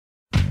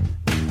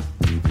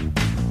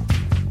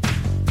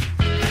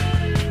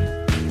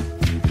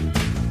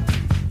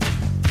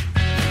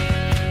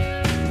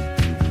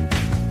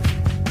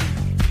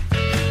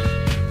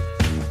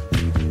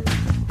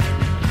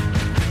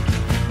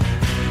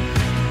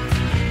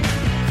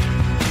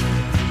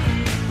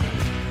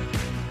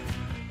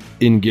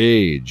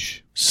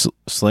Engage.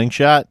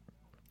 Slingshot?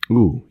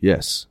 Ooh,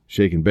 yes.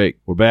 Shake and bake.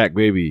 We're back,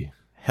 baby.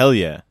 Hell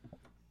yeah.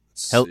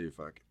 See if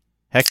I can.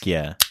 Heck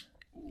yeah.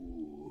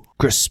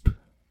 Crisp.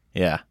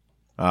 Yeah.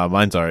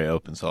 Mine's already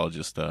open, so I'll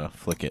just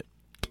flick it.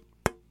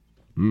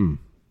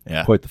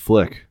 Yeah. Quite the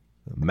flick.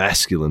 A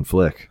masculine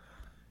flick.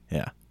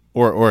 Yeah.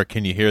 Or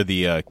can you hear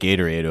the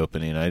Gatorade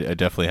opening? I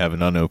definitely have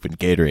an unopened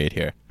Gatorade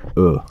here.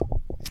 Ugh.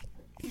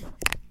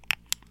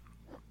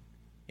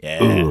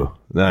 Yeah. Ooh,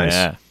 nice.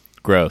 Yeah.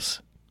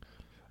 Gross.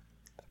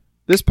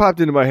 This popped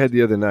into my head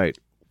the other night.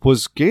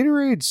 Was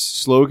Gatorade's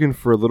slogan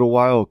for a little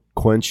while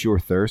 "Quench Your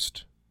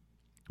Thirst"?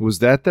 Was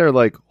that their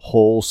like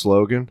whole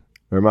slogan,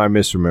 or am I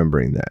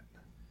misremembering that?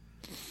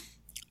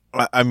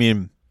 I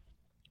mean,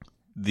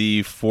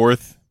 the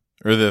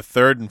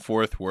third and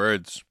fourth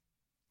words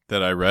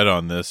that I read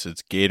on this,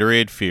 it's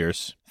Gatorade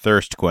Fierce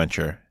Thirst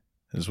Quencher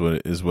is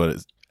what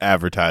it's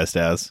advertised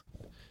as.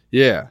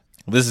 Yeah.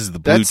 This is the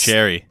blue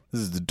cherry.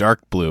 This is the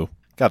dark blue.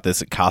 Got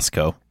this at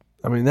Costco.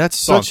 I mean, that's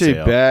such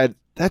a bad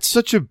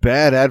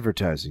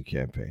advertising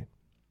campaign.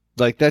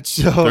 Like that's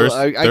so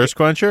thirst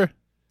quencher?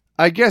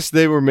 I guess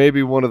they were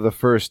maybe one of the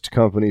first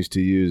companies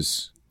to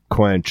use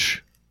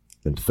quench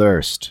and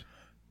thirst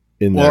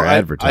in their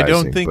advertising. I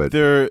don't think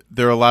they're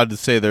allowed to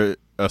say they're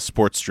a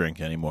sports drink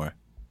anymore.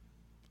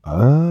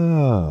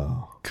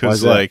 Oh.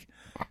 Cuz like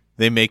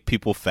they make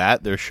people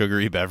fat, they're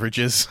sugary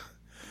beverages.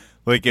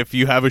 Like if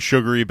you have a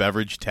sugary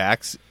beverage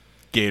tax,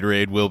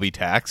 Gatorade will be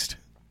taxed.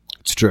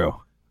 It's true.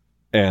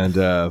 And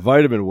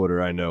vitamin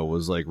water, I know,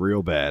 was like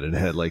real bad and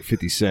had like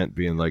 50 Cent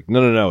being like,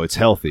 no, it's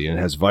healthy and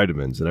it has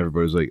vitamins. And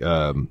everybody was like,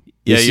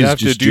 yeah, you have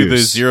to do juice. the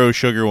zero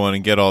sugar one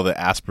and get all the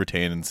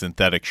aspartame and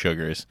synthetic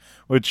sugars,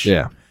 which,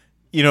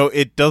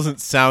 it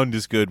doesn't sound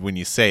as good when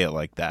you say it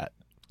like that.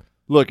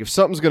 Look, if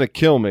something's going to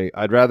kill me,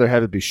 I'd rather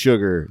have it be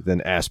sugar than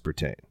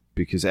aspartame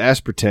because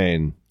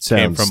aspartame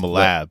came from a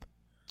lab.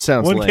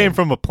 One lame. came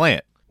from a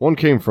plant. One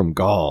came from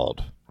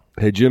Gald.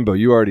 Hey, Jimbo,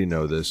 you already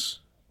know this.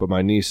 But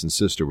my niece and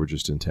sister were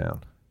just in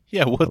town.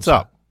 Yeah, what's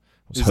up?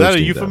 Is that a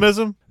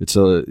euphemism? Them. It's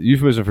a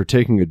euphemism for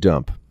taking a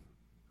dump.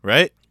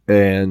 Right?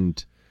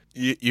 And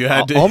you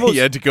had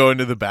to go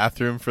into the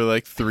bathroom for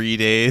like 3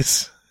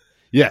 days.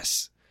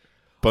 Yes.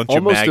 Bunch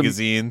of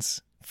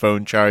magazines,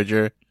 phone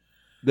charger.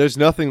 There's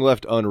nothing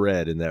left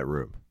unread in that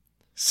room.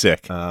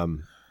 Sick.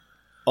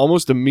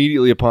 Almost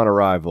immediately upon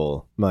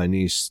arrival, my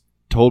niece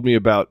told me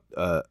about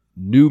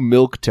new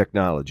milk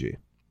technology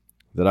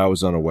that I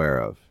was unaware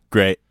of.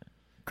 Great.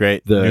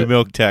 New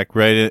milk tech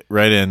right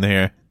in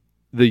there.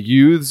 The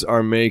youths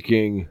are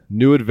making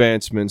new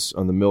advancements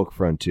on the milk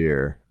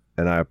frontier,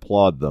 and I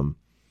applaud them.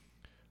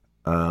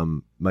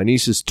 My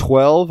niece is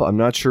 12. I'm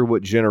not sure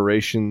what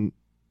generation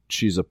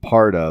she's a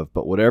part of,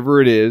 but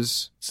whatever it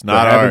is, it's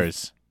not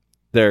ours.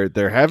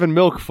 They're having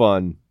milk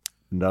fun,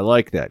 and I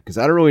like that because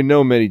I don't really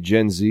know many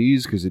Gen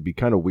Zs because it'd be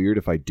kind of weird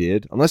if I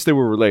did, unless they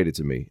were related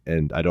to me,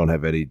 and I don't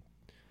have any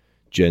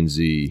Gen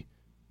Z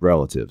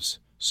relatives.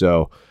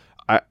 So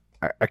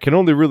I can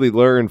only really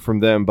learn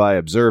from them by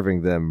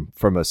observing them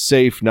from a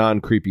safe,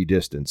 non-creepy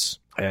distance.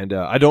 And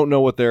I don't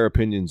know what their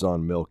opinions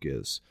on milk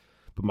is.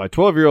 But my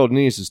 12-year-old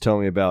niece is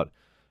telling me about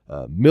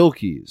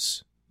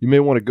Milkis. You may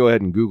want to go ahead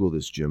and Google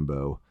this,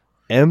 Jimbo.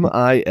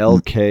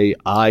 Milkis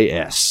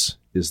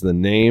is the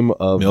name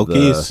of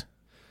Milkis?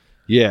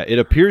 Yeah, it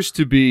appears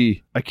to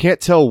be... I can't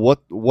tell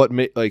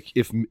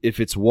if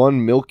it's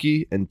one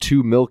Milky and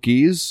two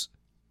Milkies,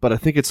 but I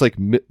think it's like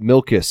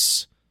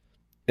Milkis.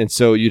 And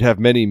so you'd have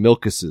many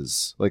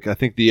Milkises. Like I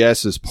think the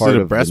S is part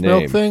of breast the name.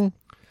 milk thing.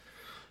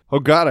 Oh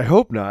God, I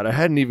hope not. I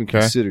hadn't even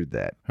considered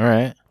that. All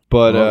right,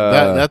 but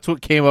that's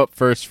what came up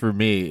first for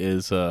me.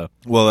 Is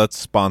that's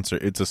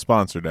sponsored. It's a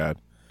sponsored ad.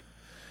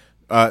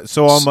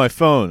 So on my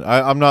phone,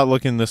 I'm not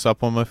looking this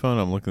up on my phone.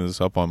 I'm looking this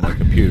up on my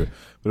computer.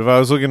 But if I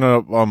was looking it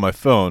up on my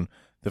phone,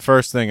 the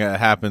first thing that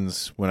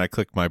happens when I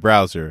click my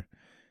browser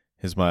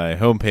is my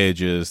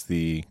homepage is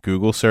the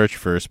Google search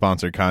for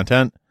sponsored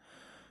content.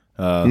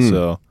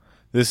 So.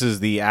 This is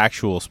the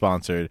actual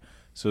sponsored.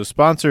 So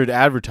sponsored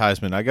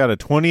advertisement. I got a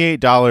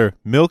 $28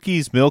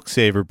 Milky's Milk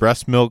Saver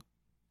breast milk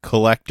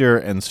collector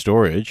and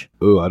storage.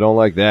 Ooh, I don't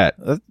like that.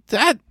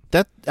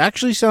 That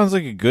actually sounds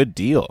like a good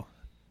deal.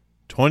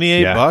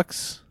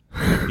 $28.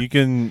 You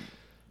can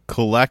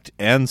collect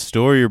and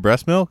store your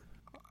breast milk.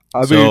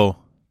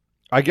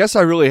 I guess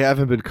I really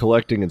haven't been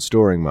collecting and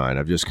storing mine.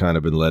 I've just kind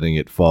of been letting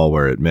it fall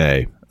where it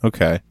may.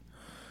 Okay.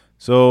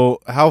 So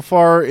how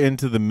far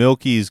into the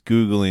Milky's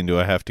Googling do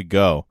I have to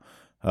go?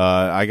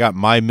 I got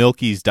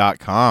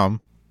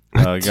mymilkies.com.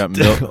 I got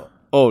milk.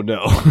 Oh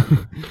no,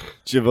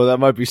 Jimbo, that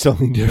might be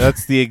something different.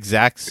 That's the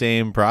exact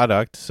same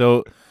product.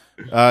 So,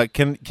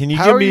 can you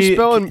how give are me? You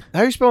spelling, how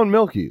are you spelling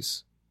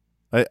Milkies?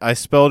 I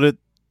spelled it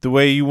the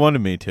way you wanted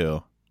me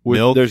to.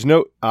 Milk. There's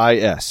no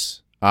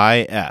is.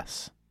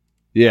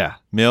 Yeah.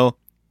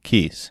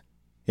 Milkis.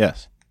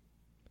 Yes.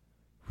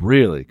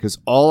 Really? Because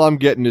all I'm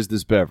getting is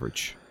this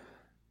beverage.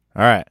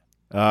 All right.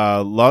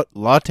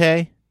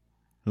 Latte.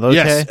 Lotte?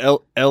 Yes,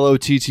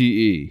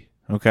 Lotte.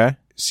 Okay.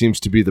 Seems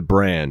to be the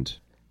brand.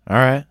 All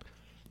right.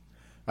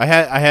 I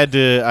had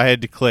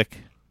to click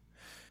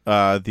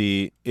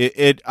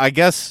I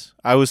guess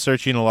I was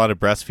searching a lot of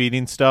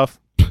breastfeeding stuff,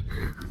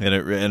 and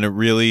it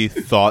really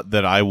thought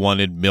that I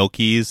wanted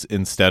Milkis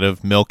instead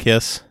of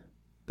Milkis.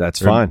 That's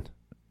fine.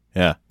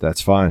 Yeah,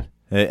 that's fine.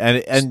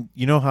 And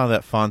you know how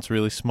that font's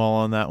really small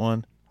on that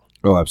one?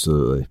 Oh,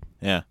 absolutely.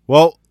 Yeah.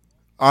 Well,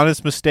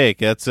 honest mistake.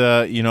 That's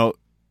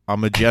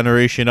I'm a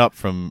generation up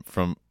from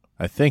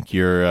I think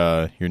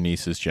your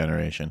niece's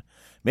generation.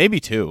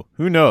 Maybe 2.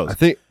 Who knows? I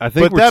think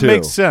but we're that 2.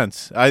 makes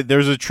sense.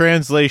 There's a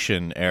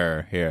translation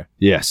error here.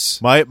 Yes.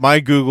 My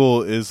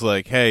Google is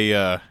like,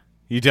 hey,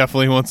 you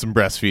definitely want some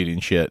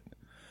breastfeeding shit.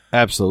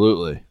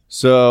 Absolutely.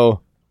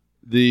 So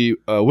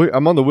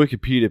I'm on the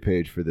Wikipedia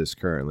page for this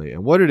currently,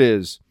 and what it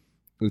is,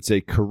 it's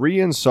a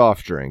Korean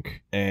soft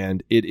drink,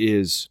 and it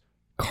is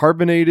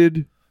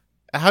carbonated.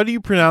 How do you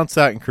pronounce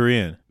that in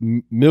Korean?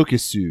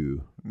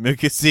 Milkisu.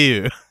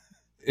 Milkisu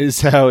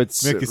is how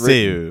it's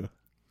Milkisu.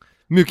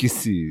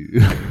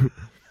 Milkisu.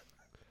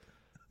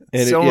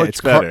 And so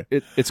much better.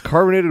 It's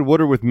carbonated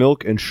water with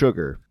milk and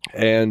sugar.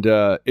 And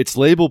its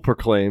label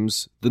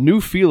proclaims the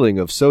new feeling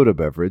of soda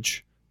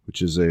beverage,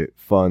 which is a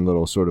fun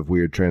little sort of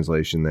weird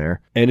translation there.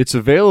 And it's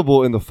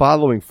available in the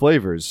following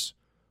flavors: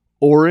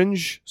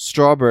 orange,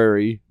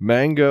 strawberry,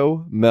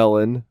 mango,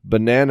 melon,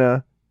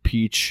 banana,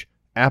 peach,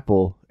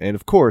 apple, and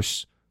of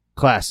course,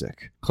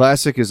 classic.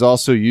 Classic is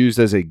also used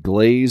as a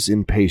glaze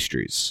in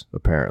pastries,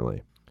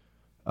 apparently.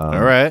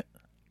 All right.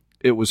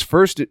 It was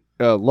first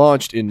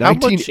launched in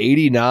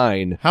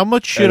 1989. How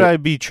much should I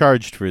be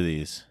charged for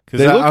these?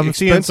 They look I'm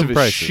seeing expensive some as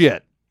prices.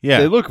 shit.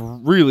 Yeah, they look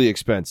really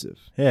expensive.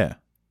 Yeah.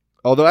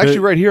 Although actually,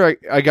 right here,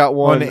 I got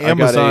one on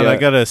Amazon. I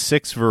got a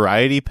 6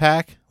 variety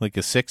pack, like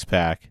a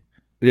 6-pack.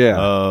 Yeah.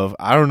 Of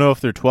I don't know if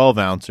they're 12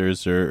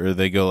 ounces or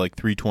they go like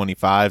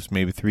 325s,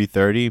 maybe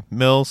 330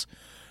 mils,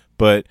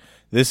 but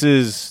this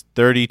is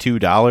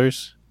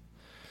 $32.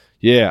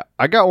 Yeah,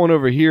 I got one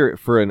over here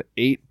for an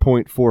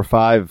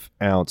 8.45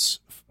 ounce,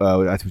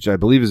 which I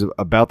believe is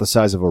about the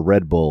size of a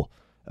Red Bull.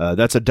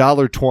 That's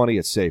 $1.20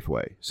 at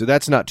Safeway, so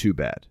that's not too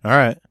bad. All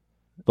right,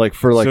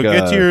 so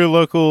get to your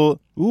local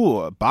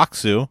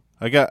Baksu.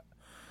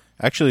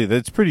 Actually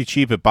that's pretty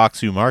cheap at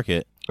Baksu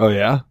Market. Oh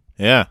yeah,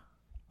 yeah.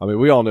 I mean,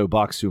 we all know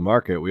Baksu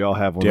Market. We all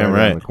have one right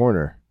around the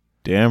corner.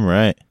 Damn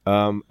right.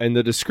 And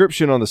the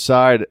description on the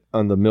side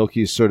on the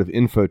Milky's sort of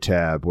info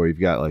tab, where you've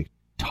got like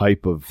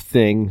type of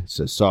thing, it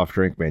says soft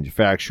drink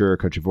manufacturer,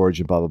 country of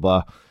origin, blah blah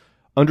blah.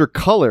 Under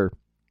color,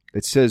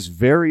 it says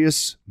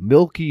various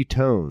milky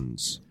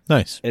tones.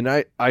 Nice. And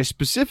I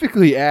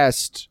specifically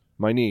asked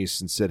my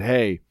niece and said,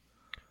 "Hey,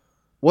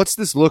 what's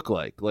this look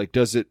like? Like,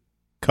 does it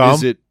come?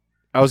 Is it?"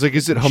 I was like,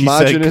 "Is it She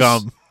homogeneous?" said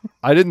come.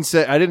 I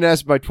didn't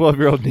ask my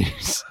 12-year-old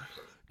niece.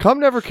 Cum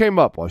never came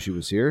up while she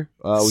was here,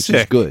 which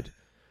is good.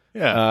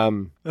 Yeah,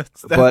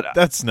 but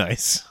that's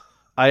nice.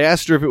 I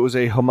asked her if it was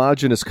a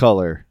homogeneous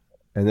color,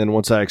 and then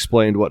once I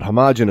explained what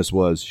homogeneous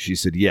was, she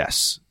said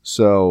yes.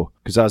 So,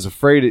 because I was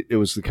afraid it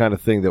was the kind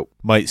of thing that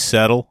might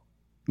settle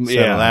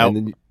out,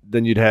 and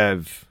then you'd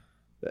have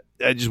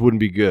that just wouldn't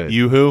be good.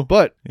 Yoo-hoo.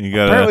 But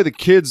apparently the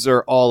kids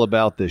are all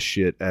about this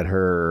shit at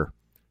her.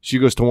 She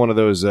goes to one of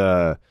those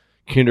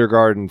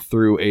kindergarten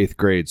through 8th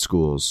grade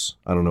schools.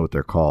 I don't know what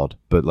they're called,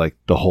 but like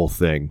the whole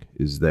thing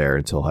is there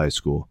until high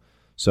school.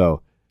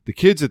 So the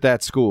kids at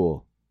that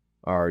school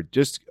are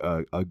just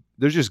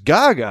they're just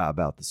gaga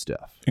about the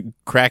stuff.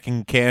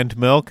 Cracking canned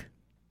milk,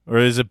 or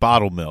is it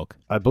bottled milk?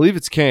 I believe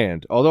it's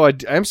canned, although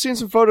I'm seeing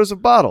some photos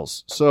of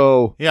bottles.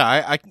 So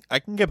yeah, I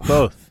can get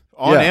both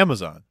on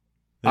Amazon.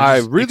 I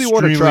really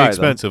want to try them.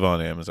 Expensive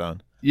on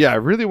Amazon. Yeah, I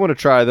really want to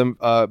try them,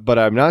 but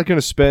I'm not going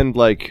to spend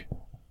like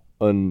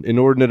an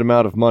inordinate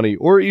amount of money,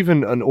 or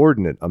even an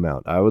ordinate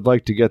amount. I would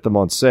like to get them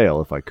on sale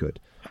if I could.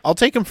 I'll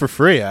take them for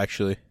free,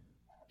 actually.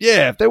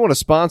 Yeah, if they want to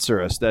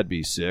sponsor us, that'd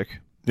be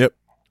sick. Yep.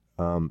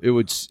 It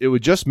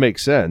would just make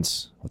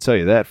sense. I'll tell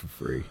you that for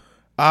free.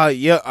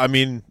 Yeah. I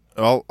mean,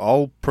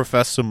 I'll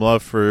profess some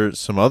love for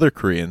some other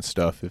Korean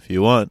stuff if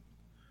you want.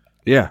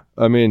 Yeah,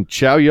 I mean,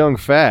 Chow Yun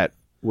Fat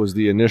was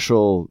did the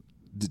initial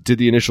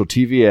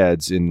TV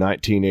ads in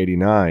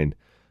 1989.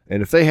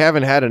 And if they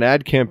haven't had an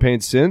ad campaign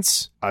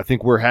since, I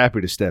think we're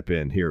happy to step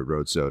in here at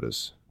Road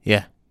Sodas.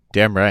 Yeah,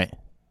 damn right.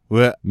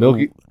 Well,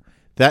 Milky,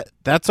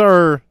 that's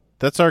our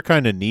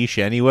kind of niche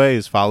anyway,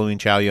 is following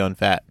Chow Yun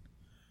Fat.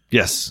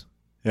 Yes.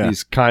 Yeah.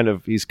 He's kind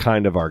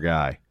of our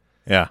guy.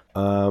 Yeah.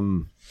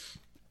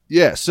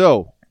 Yeah,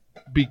 so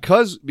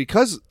because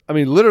I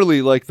mean,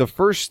 literally, like the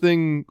first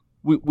thing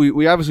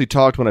we obviously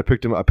talked when I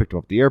picked him up at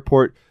the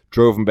airport,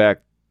 drove him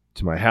back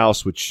to my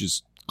house, which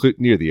is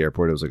near the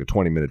airport. It was like a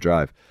 20-minute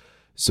drive.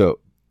 So,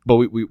 but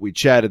we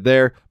chatted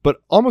there.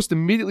 But almost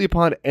immediately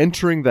upon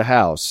entering the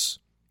house,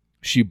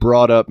 she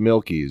brought up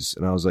Milky's,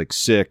 and I was like,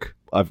 sick.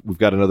 We've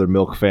got another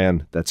milk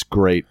fan. That's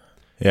great.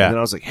 Yeah. And then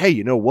I was like, hey,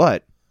 you know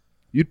what?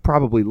 You'd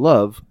probably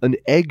love an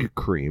egg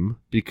cream,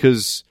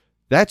 because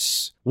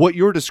that's what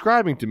you're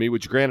describing to me,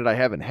 which granted I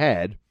haven't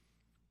had,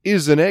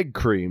 is an egg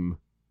cream.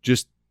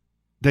 Just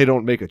they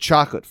don't make a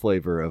chocolate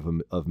flavor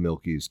of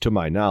Milky's, to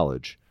my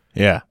knowledge.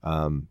 Yeah.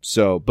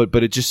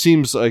 But it just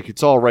seems like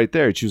it's all right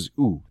there. She was,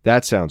 ooh,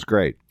 that sounds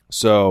great.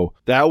 So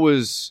that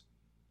was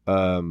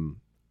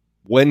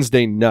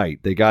Wednesday night.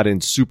 They got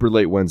in super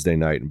late Wednesday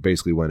night and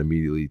basically went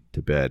immediately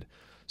to bed.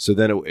 So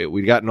then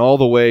we'd gotten all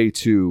the way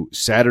to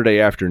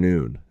Saturday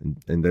afternoon,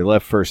 and they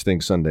left first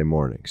thing Sunday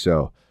morning.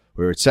 So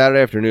we were at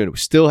Saturday afternoon. We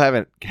still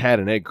haven't had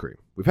an egg cream.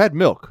 We've had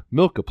milk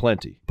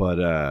aplenty.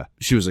 But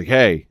she was like,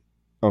 "Hey,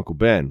 Uncle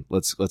Ben,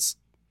 let's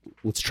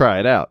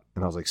try it out."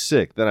 And I was like,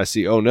 "Sick." Then I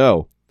see, oh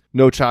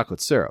no chocolate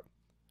syrup.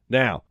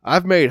 Now,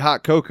 I've made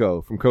hot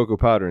cocoa from cocoa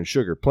powder and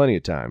sugar plenty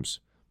of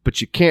times,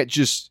 but you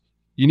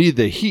need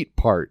the heat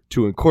part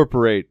to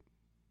incorporate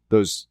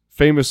those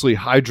famously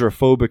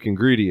hydrophobic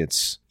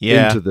ingredients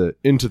into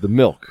the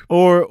milk.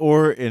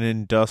 Or an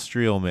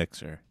industrial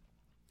mixer.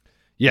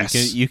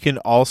 Yes. You can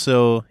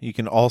also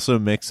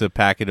mix a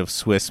packet of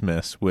Swiss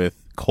Miss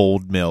with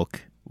cold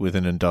milk with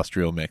an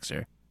industrial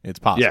mixer. It's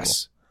possible.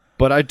 Yes.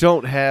 But I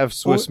don't have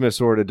Swiss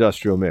Miss or an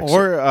industrial mixer.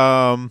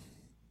 Or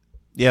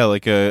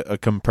like a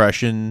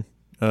compression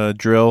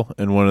drill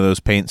and one of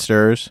those paint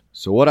stirrers.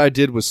 So what I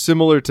did was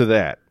similar to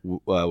that.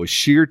 Was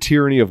sheer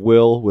tyranny of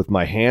will with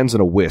my hands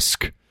and a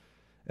whisk.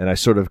 And I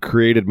sort of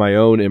created my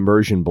own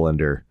immersion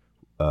blender.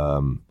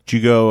 Did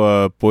you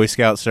go Boy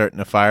Scout starting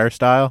a fire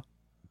style?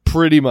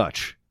 Pretty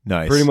much.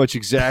 Nice. Pretty much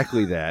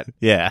exactly that.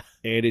 Yeah.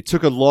 And it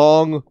took a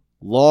long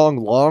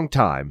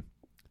time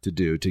to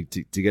do to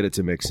get it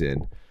to mix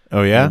in.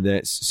 Oh yeah. And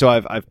then, so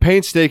I've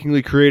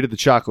painstakingly created the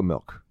chocolate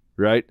milk,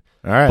 right?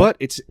 All right. But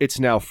it's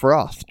now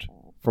frothed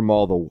from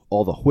all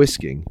the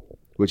whisking,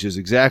 which is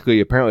exactly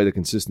apparently the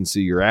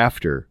consistency you're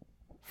after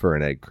for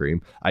an egg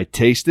cream. I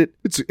taste it.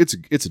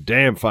 It's a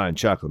damn fine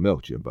chocolate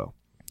milk, Jimbo.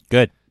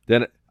 Good.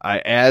 Then I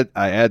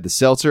add the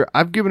seltzer.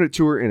 I've given it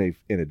to her in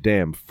a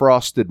damn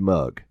frosted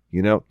mug.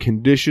 You know,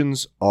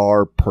 conditions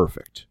are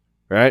perfect,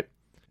 right?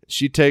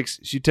 She takes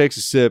a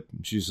sip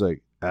and she's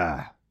like,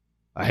 I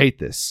hate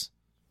this.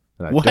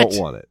 And I don't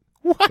want it.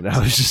 What? And I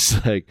was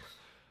just like,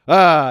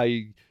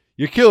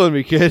 you're killing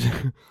me, kid.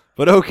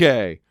 But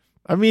okay.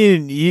 I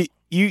mean, you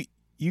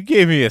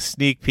gave me a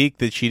sneak peek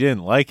that she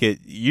didn't like it.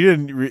 You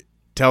didn't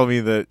tell me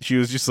that she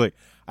was just like,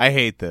 I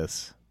hate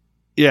this.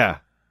 Yeah.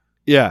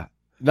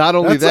 Not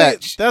only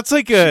that's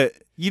like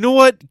you know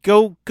what?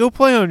 Go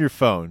play on your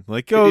phone.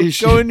 Like go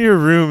in your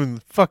room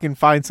and fucking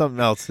find something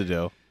else to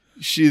do.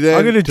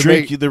 I'm gonna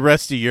drink you the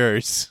rest of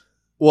yours.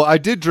 Well, I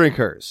did drink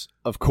hers,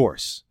 of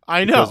course.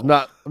 I know. I'm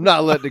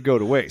not letting it go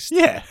to waste.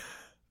 Yeah.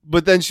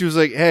 But then she was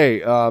like,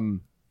 "Hey,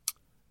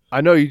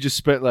 I know you just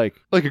spent like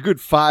a good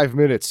 5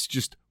 minutes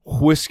just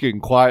whisking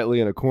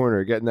quietly in a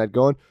corner, getting that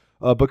going.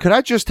 But could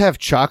I just have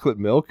chocolate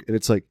milk?" And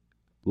it's like,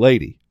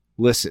 lady,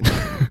 listen,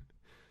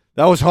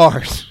 that was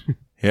hard.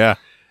 Yeah.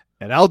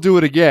 And I'll do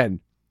it again,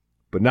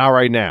 but not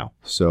right now.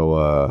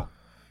 So,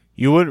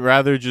 you wouldn't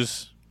rather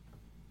just,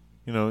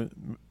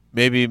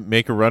 maybe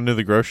make a run to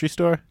the grocery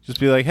store? Just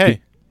be like,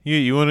 hey,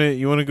 you want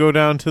to go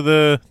down to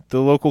the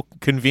local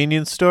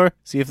convenience store,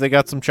 see if they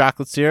got some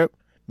chocolate syrup,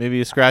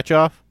 maybe a scratch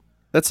off?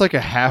 That's like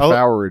a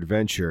half-hour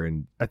adventure,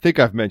 and I think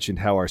I've mentioned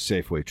how our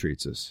Safeway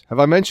treats us. Have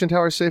I mentioned how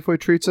our Safeway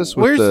treats us?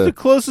 Where's the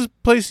closest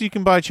place you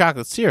can buy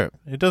chocolate syrup?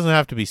 It doesn't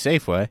have to be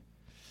Safeway.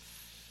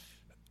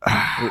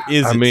 Or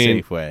is it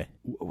Safeway?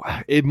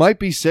 It might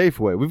be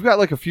Safeway. We've got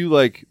like a few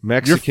like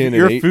Mexican.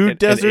 You're food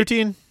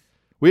deserting?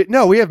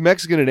 We have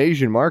Mexican and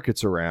Asian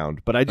markets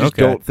around, but I just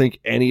don't think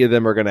any of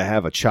them are going to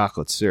have a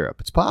chocolate syrup.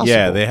 It's possible.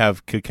 Yeah, they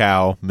have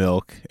cacao,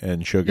 milk,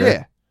 and sugar.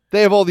 Yeah.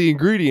 They have all the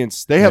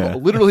ingredients. They have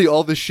literally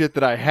all the shit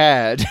that I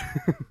had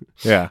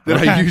that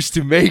I used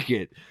to make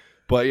it.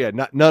 But yeah,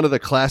 none of the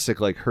classic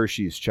like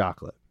Hershey's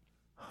chocolate.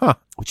 Huh.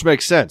 Which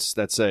makes sense.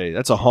 That's a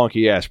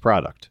honky ass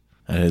product.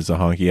 That is a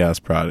honky ass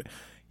product.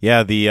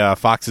 Yeah, the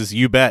Fox's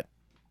You Bet.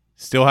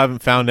 Still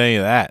haven't found any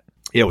of that.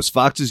 Yeah, it was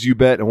Fox's You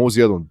Bet, and what was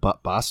the other one?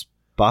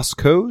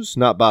 Bosco's?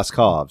 Not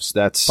Boscov's.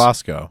 That's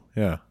Bosco.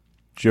 Yeah.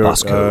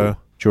 Bosco.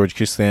 George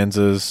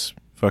Costanza's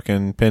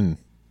fucking pin.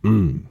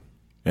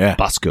 Yeah.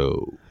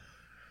 Bosco.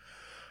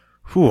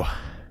 Whew.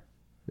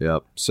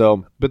 Yep.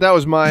 So, but that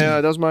was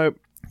my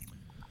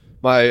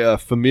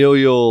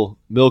familial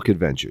milk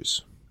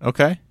adventures.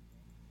 Okay.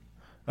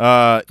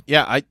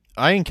 Yeah,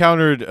 I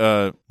encountered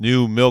a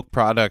new milk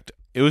product.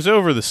 It was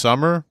over the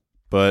summer,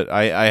 but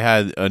I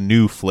had a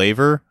new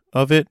flavor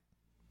of it.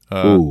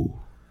 Ooh.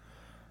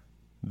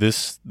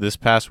 This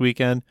past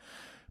weekend,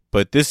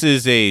 but this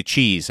is a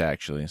cheese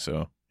actually.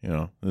 So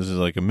this is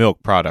like a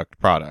milk product.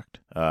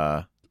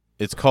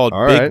 It's called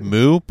Big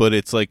Moo, but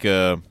it's like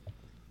a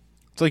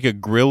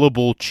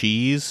grillable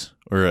cheese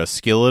or a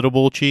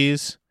skilletable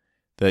cheese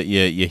that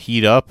you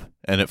heat up,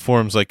 and it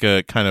forms like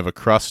a kind of a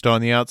crust on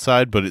the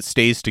outside, but it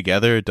stays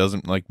together. It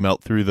doesn't like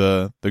melt through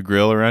the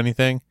grill or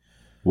anything.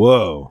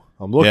 Whoa,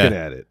 I'm looking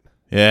at it.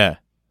 Yeah,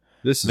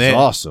 this is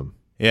awesome.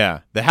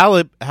 Yeah, the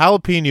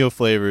jalapeno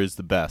flavor is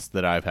the best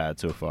that I've had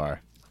so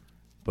far,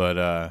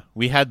 but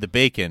we had the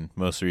bacon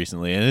most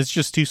recently, and it's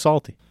just too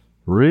salty.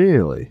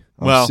 Really?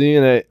 I'm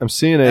seeing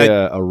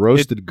a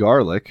roasted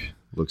garlic.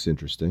 Looks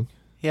interesting.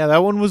 Yeah,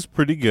 that one was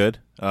pretty good.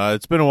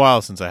 It's been a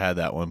while since I had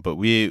that one, but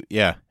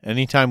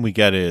anytime we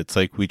get it, it's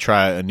like we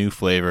try a new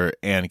flavor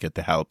and get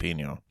the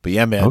jalapeno. But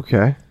yeah, man.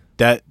 Okay.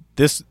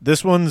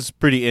 This one's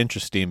pretty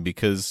interesting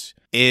because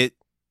it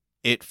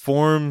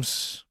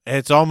forms.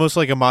 It's almost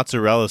like a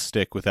mozzarella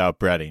stick without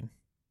breading.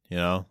 You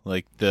know,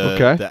 like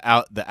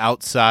the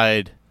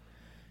outside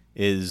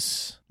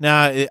is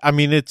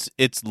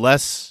it's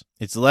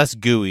less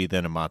gooey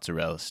than a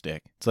mozzarella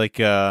stick. It's like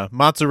a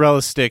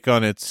mozzarella stick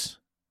on its.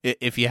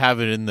 If you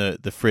have it in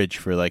the fridge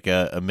for like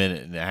a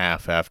minute and a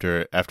half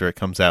after it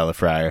comes out of the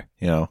fryer,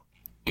 you know.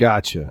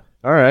 Gotcha.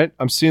 All right.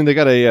 I'm seeing they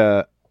got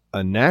a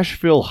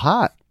Nashville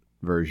hot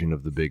version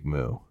of the Big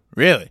Moo.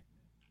 Really?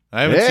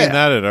 I haven't seen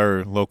that at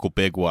our local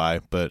Big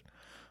Y, but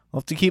I'll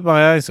have to keep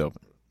my eyes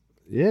open.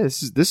 Yeah,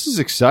 this is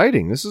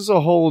exciting. This is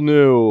a whole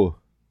new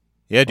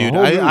dude.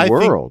 I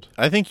world.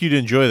 I think you'd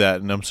enjoy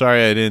that, and I'm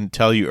sorry I didn't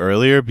tell you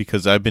earlier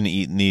because I've been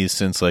eating these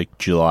since like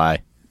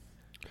July.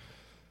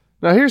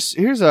 Now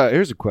here's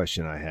a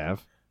question I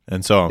have,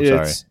 and so I'm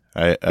sorry.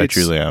 I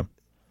truly am.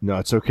 No,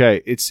 it's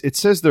okay. It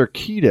says they're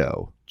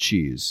keto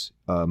cheese.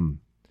 I'm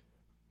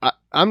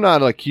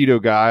not a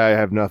keto guy. I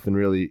have nothing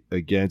really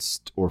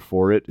against or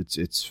for it.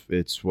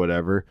 It's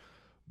whatever.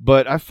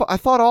 But I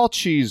thought all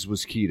cheese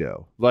was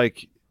keto.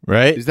 Like,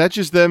 right? Is that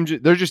just them?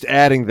 They're just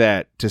adding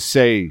that to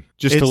say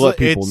to let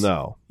people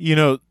know. You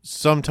know,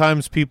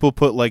 sometimes people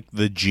put like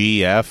the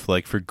GF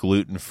like for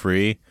gluten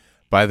free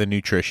by the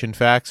nutrition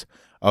facts.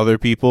 Other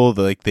people,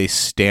 they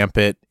stamp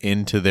it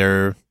into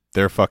their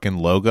fucking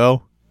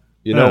logo.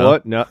 You know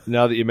what? Now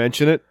that you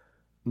mention it,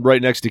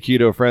 right next to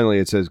keto friendly,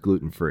 it says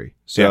gluten free.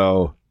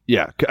 So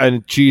yeah,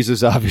 and cheese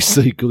is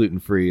obviously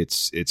gluten free.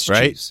 It's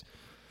right? Cheese.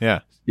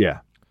 Yeah.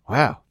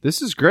 Wow,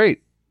 this is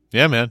great.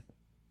 Yeah, man.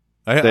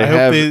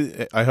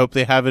 I hope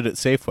they have it at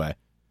Safeway.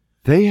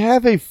 They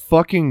have a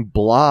fucking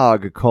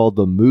blog called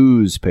the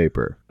Moo's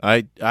Paper.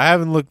 I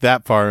haven't looked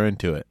that far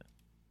into it.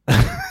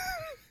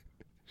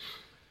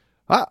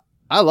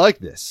 I like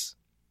this.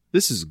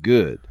 This is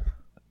good.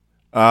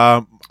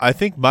 I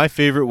think my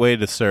favorite way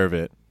to serve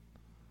it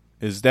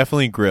is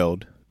definitely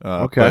grilled.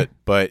 Okay.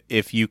 But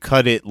if you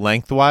cut it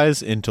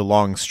lengthwise into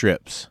long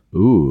strips.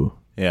 Ooh.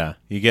 Yeah.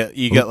 You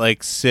get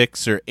like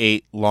 6 or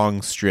 8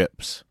 long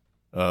strips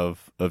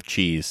of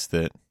cheese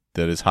that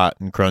is hot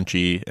and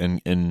crunchy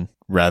and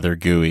rather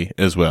gooey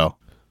as well.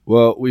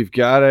 Well, we've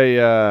got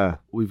a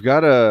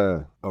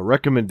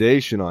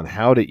recommendation on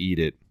how to eat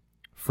it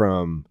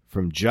from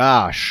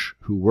Josh,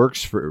 who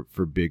works for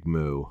Big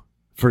Moo.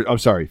 For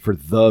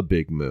the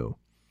Big Moo.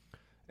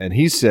 And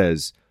he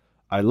says,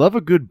 I love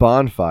a good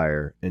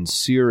bonfire and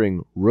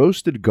searing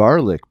roasted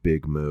garlic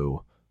Big Moo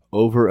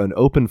over an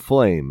open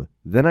flame.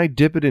 Then I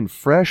dip it in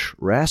fresh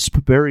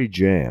raspberry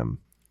jam.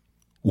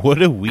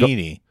 What a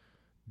weenie.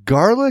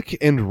 Garlic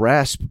and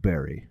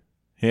raspberry.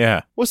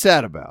 Yeah. What's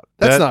that about?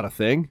 That's not a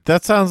thing.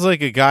 That sounds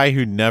like a guy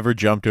who never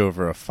jumped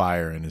over a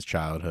fire in his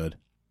childhood.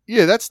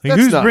 Yeah, that's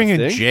who's not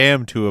bringing a thing.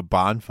 Jam to a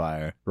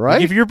bonfire, right?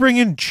 Like if you're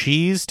bringing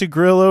cheese to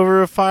grill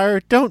over a fire,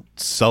 don't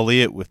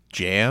sully it with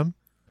jam.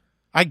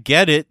 I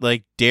get it,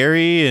 like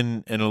dairy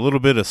and a little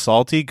bit of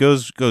salty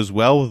goes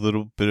well with a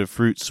little bit of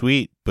fruit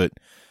sweet, but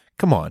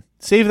come on,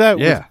 save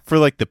that for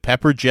like the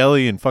pepper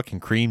jelly and fucking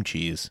cream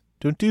cheese.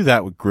 Don't do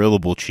that with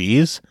grillable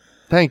cheese.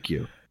 Thank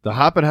you. The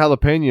Hoppin'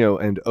 Jalapeno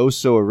and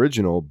Oso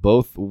Original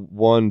both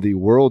won the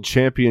World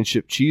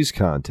Championship Cheese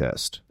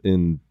Contest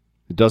in.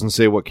 It doesn't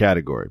say what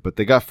category, but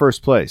they got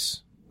first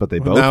place. But they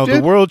both now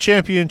did? The World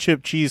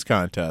Championship Cheese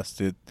Contest.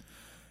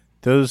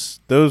 Those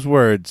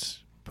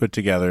words put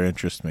together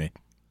interest me.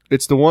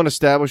 It's the one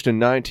established in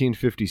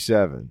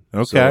 1957.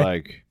 Okay,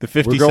 so the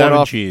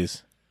 57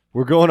 cheese.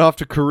 We're going off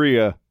to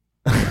Korea,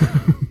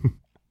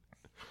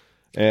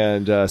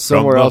 and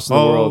somewhere else in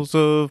the world.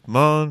 Of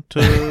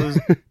Montes.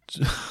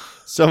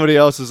 Somebody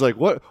else is like,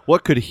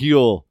 what could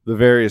heal the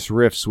various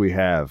rifts we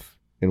have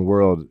in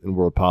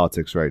world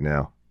politics right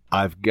now?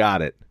 I've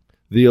got it.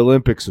 The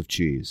Olympics of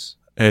cheese.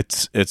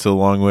 It's a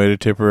long way to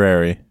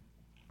Tipperary.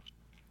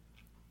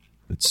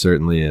 It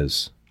certainly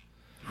is.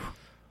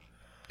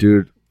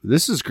 Dude,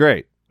 this is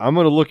great. I'm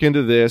going to look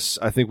into this.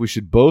 I think we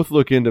should both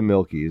look into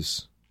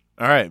Milkis.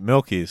 All right,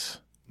 Milkis.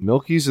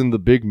 Milkis and the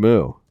Big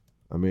Moo.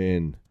 I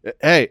mean,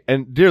 hey,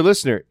 and dear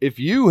listener, if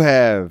you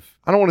have,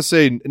 I don't want to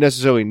say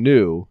necessarily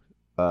new,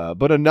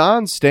 but a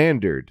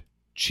non-standard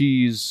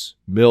cheese,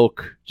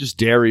 milk, just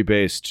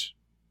dairy-based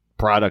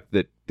product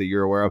that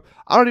you're aware of.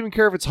 I don't even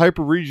care if it's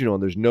hyper-regional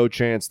and there's no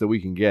chance that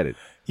we can get it.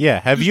 Yeah,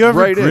 have just you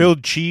ever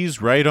grilled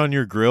cheese right on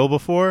your grill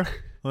before?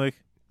 Like,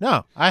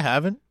 no, I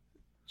haven't.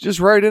 Just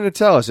write in and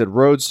tell us at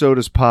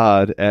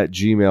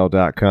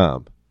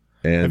roadsodaspod@gmail.com.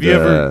 And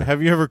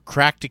have you ever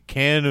cracked a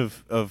can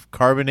of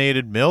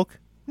carbonated milk?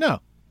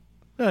 No,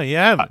 you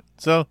haven't.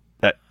 So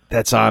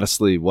that's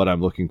honestly what I'm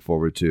looking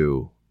forward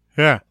to.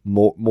 Yeah,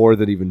 more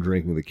than even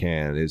drinking the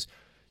can is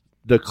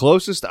the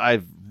closest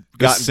I've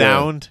gotten. The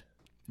sound.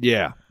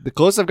 Yeah. The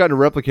closest I've gotten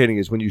to replicating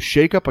is when you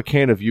shake up a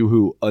can of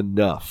Yoo-Hoo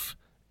enough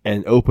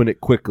and open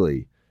it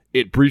quickly,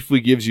 it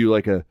briefly gives you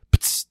like a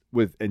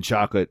and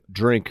chocolate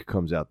drink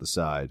comes out the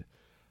side.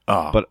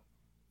 Oh, but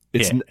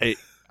it's. yeah.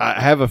 I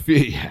have a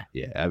feel.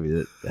 Yeah. I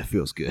mean, that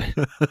feels good.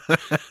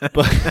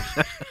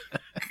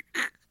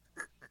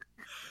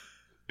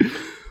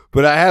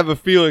 But I have a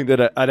feeling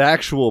that an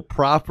actual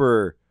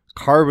proper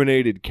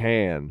carbonated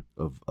can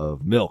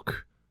of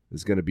milk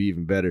is going to be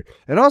even better.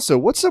 And also,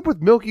 what's up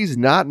with Milky's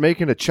not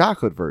making a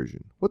chocolate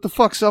version? What the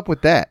fuck's up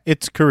with that?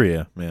 It's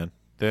Korea, man.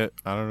 I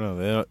don't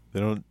know. They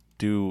don't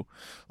do.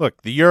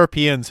 Look, the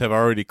Europeans have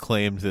already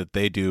claimed that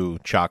they do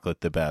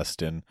chocolate the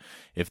best, and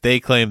if they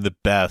claim the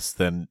best,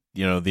 then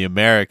the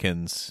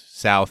Americans,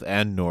 South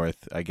and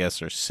North, I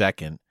guess, are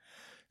second.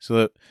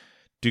 So,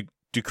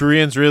 do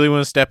Koreans really want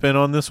to step in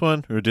on this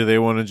one, or do they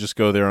want to just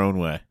go their own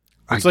way?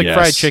 It's like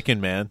fried chicken,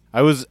 man.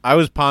 I was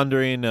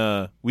pondering.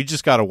 We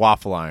just got a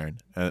waffle iron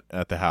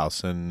at the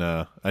house, and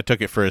I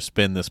took it for a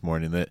spin this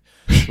morning. That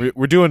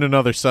we're doing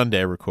another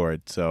Sunday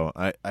record, so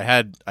I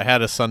had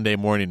a Sunday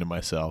morning to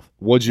myself.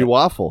 What'd you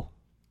waffle?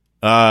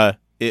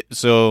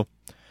 So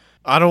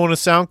I don't want to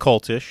sound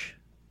cultish,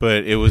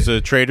 but it was a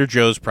Trader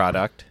Joe's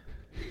product.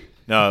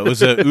 No,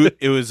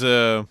 it was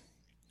a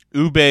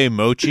ube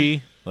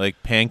mochi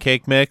like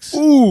pancake mix.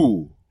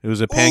 Ooh, it was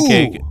a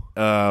pancake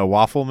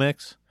waffle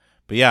mix.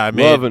 But yeah, I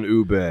made love an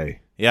ube.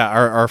 Yeah,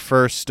 our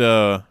first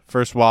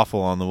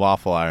waffle on the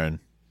waffle iron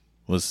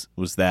was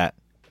that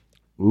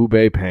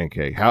ube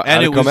pancake. How'd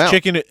it come was out?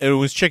 chicken. It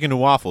was chicken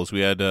and waffles. We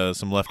had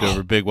some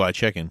leftover Big Y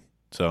chicken.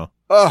 So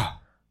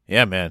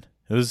yeah, man,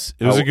 it was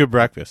a good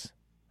breakfast.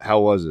 How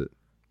was it?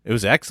 It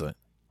was excellent.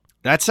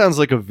 That sounds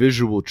like a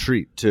visual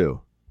treat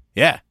too.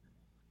 Yeah,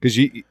 because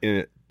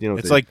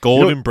it's like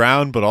golden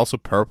brown, but also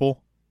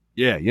purple.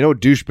 Yeah, you know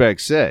what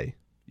douchebags say?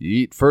 You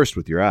eat first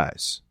with your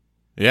eyes.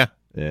 Yeah.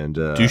 And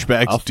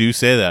douchebags do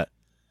say that.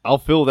 I'll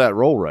fill that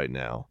role right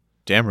now.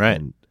 Damn right.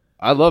 And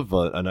I love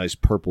a nice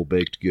purple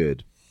baked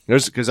good.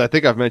 Because I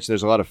think I've mentioned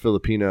there's a lot of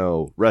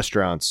Filipino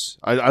restaurants.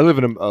 I live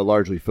in a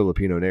largely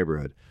Filipino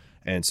neighborhood,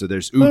 and so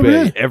there's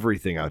ube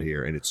everything out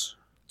here, and it's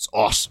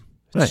awesome.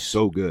 It's nice.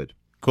 So good.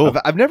 Cool.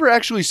 I've never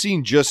actually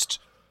seen just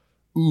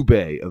ube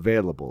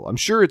available. I'm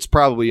sure it's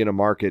probably in a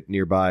market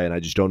nearby, and I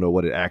just don't know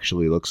what it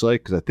actually looks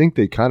like because I think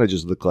they kind of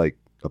just look like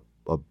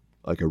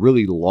a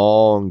really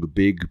long,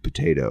 big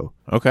potato.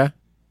 Okay.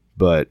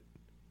 But,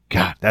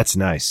 God, that's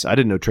nice. I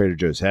didn't know Trader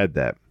Joe's had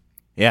that.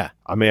 Yeah.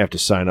 I may have to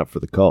sign up for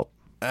the cult.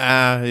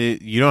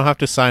 You don't have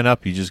to sign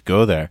up. You just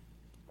go there.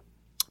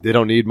 They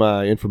don't need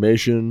my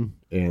information,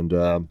 and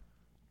I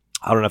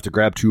don't have to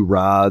grab 2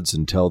 rods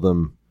and tell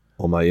them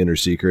all my inner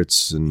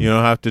secrets. And you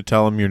don't have to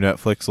tell them your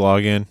Netflix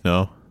login?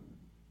 No?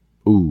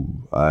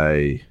 Ooh,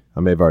 I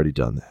may have already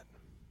done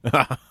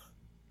that.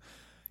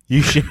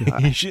 You should.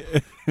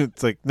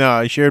 It's like, no,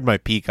 I shared my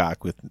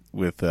Peacock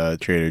with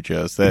Trader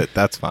Joe's.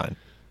 That's fine.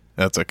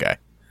 That's okay.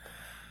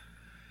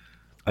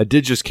 I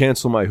did just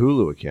cancel my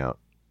Hulu account.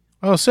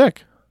 Oh,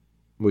 sick.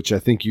 Which I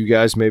think you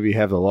guys maybe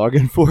have the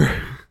login for.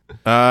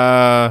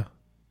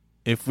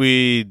 If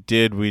we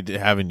did, we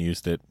haven't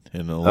used it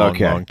in a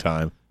long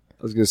time.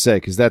 I was going to say,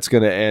 because that's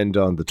going to end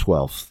on the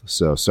 12th.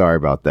 So sorry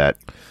about that.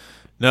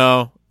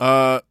 No.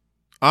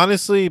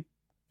 Honestly,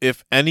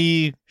 if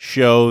any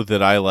show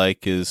that I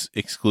like is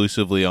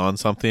exclusively on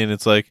something,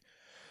 it's like,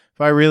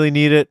 if I really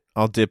need it,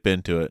 I'll dip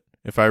into it.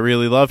 If I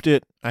really loved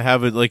it, I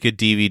have it like a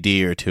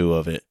DVD or 2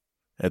 of it,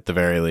 at the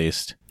very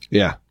least.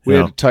 Yeah, we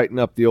had to tighten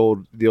up the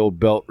old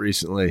belt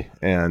recently,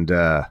 and we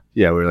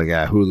were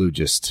like, Hulu,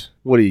 just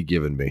what are you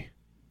giving me?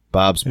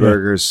 Bob's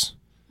Burgers,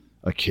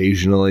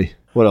 occasionally.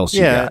 What else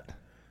you got?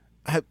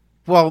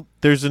 Well,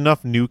 there's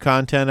enough new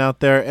content out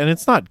there, and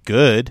it's not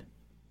good.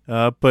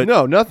 But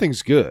no,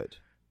 nothing's good.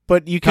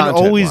 But you can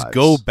always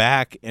go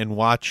back and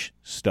watch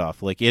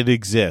stuff. Like, it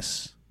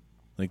exists.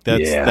 Like,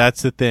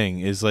 that's the thing,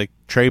 is like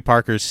Trey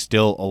Parker's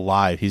still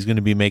alive. He's going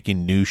to be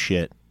making new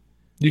shit.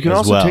 You can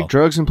also take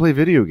drugs and play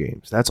video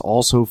games. That's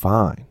also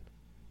fine.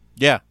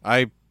 Yeah,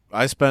 I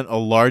spent a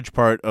large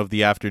part of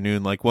the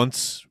afternoon, like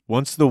once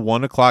the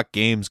 1 o'clock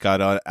games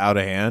got out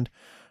of hand,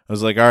 I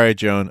was like, all right,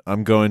 Joan,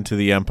 I'm going to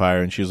the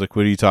Empire. And she was like,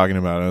 what are you talking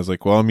about? And I was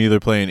like, well, I'm either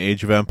playing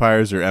Age of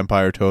Empires or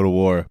Empire Total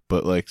War,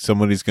 but like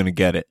somebody's going to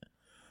get it.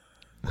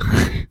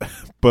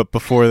 But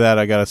before that,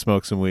 I got to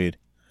smoke some weed.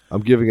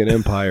 I'm giving an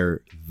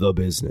Empire the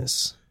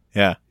business.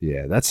 Yeah.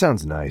 Yeah, that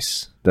sounds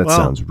nice. That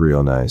sounds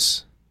real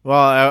nice. Well,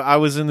 I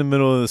was in the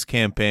middle of this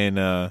campaign.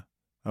 I'm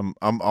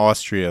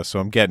Austria, so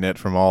I'm getting it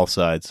from all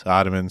sides.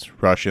 Ottomans,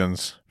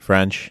 Russians,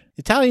 French.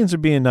 Italians are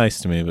being nice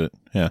to me, but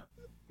yeah.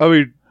 I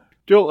mean,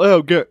 don't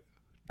let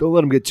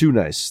them get too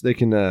nice. They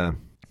can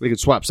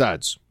swap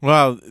sides.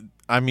 Well,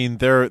 I mean,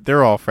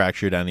 they're all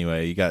fractured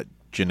anyway. You got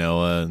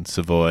Genoa and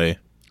Savoy,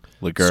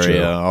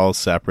 Liguria, all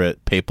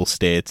separate papal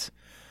states.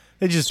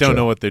 They just don't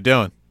know what they're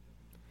doing.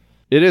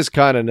 It is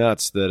kind of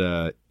nuts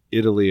that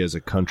Italy as a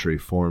country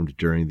formed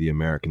during the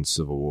American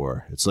Civil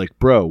War. It's like,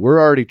 bro, we're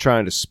already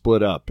trying to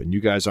split up, and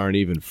you guys aren't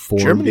even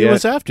formed Germany yet.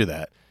 was after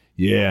that.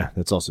 Yeah,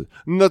 that's also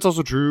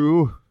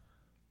true.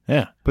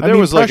 Yeah, but there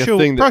was Prussia, like a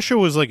thing that Prussia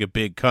was like a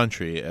big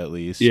country at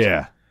least.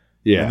 Yeah.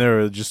 And there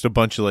were just a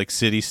bunch of like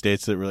city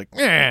states that were like,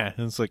 and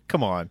it's like,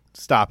 come on,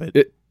 stop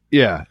it.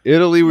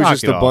 Italy was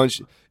just a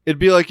bunch. It'd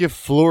be like if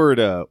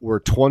Florida were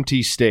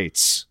 20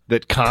 states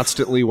that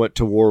constantly went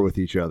to war with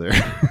each other.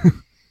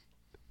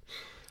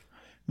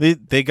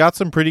 They got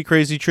some pretty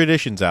crazy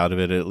traditions out of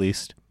it, at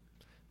least.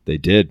 They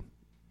did.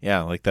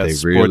 Yeah, like that They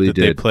sport really that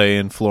they did. play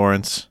in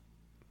Florence.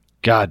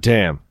 God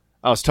damn.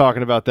 I was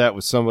talking about that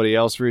with somebody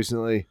else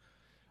recently.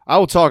 I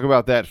will talk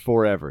about that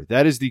forever.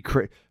 That is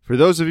for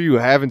those of you who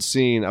haven't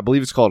seen, I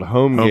believe it's called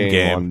Home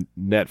Game on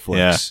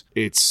Netflix.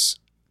 Yeah. It's,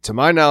 to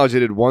my knowledge, they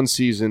did one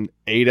season,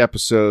 8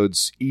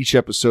 episodes. Each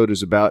episode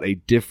is about a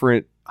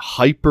different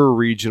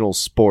hyper-regional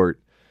sport.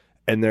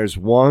 And there's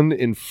one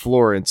in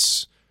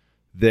Florence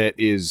that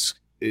is...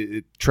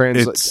 It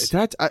translates.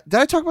 Did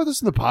I talk about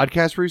this in the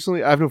podcast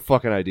recently? I have no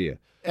fucking idea.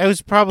 It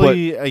was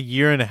probably a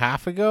year and a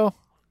half ago.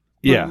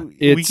 Yeah.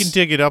 We can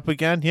dig it up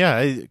again.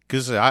 Yeah,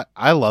 because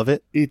I love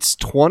it. It's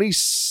 20,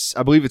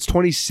 I believe it's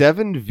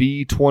 27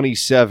 v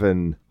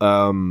 27.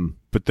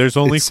 But there's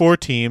only 4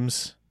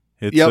 teams.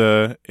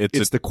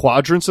 It's the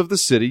quadrants of the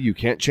city. You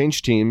can't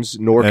change teams,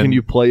 nor can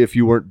you play if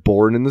you weren't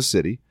born in the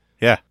city.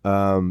 Yeah.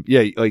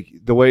 Like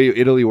the way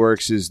Italy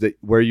works is that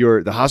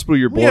where the hospital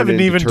you're born in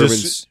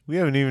determines. We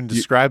haven't even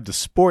described the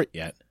sport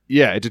yet.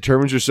 Yeah, it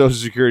determines your social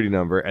security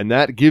number, and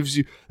that gives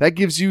you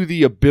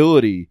the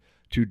ability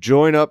to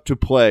join up to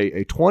play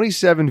a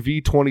 27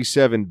 v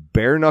 27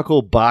 bare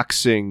knuckle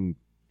boxing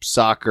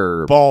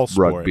soccer ball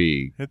sport.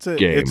 Rugby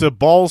game. It's a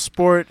ball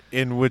sport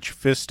in which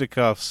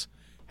fisticuffs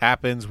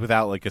happens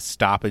without like a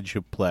stoppage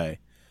of play.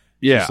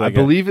 Yeah, like I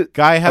believe it.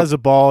 Guy has a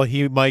ball,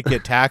 he might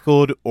get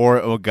tackled, or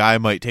a guy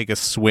might take a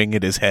swing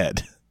at his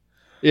head.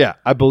 Yeah,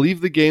 I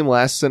believe the game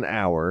lasts an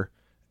hour,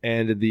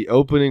 and in the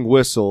opening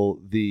whistle,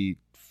 the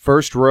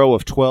first row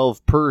of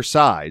 12 per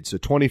side, so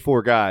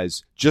 24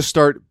 guys, just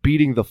start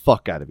beating the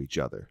fuck out of each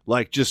other.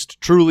 Like,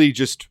 just truly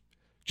just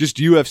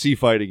UFC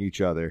fighting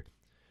each other.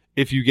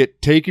 If you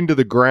get taken to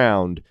the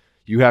ground,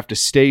 you have to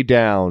stay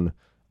down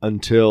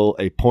until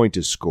a point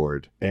is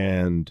scored.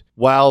 And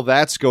while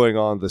that's going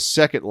on, the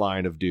second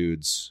line of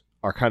dudes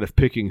are kind of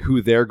picking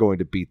who they're going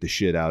to beat the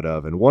shit out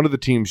of. And one of the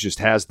teams just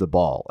has the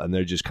ball, and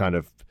they're just kind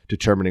of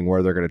determining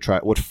where they're going to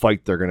what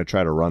fight they're going to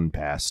try to run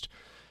past.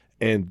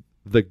 And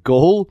the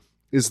goal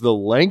is the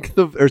width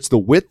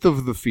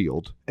of the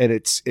field. And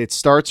it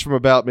starts from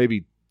about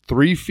maybe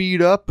 3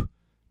 feet up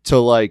to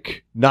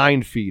like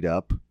 9 feet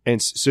up.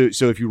 And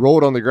so if you roll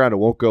it on the ground, it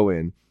won't go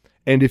in.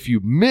 And if you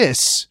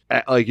miss,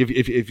 like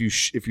if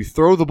you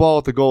throw the ball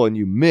at the goal and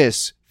you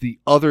miss, the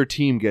other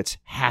team gets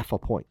half a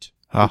point,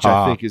 which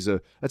I think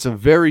that's a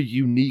very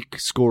unique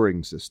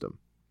scoring system.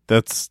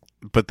 That's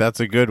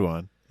a good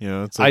one. You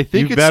know, it's like, I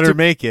think you better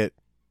make it.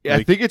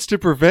 I think it's to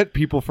prevent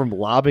people from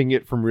lobbing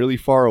it from really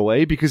far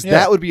away, because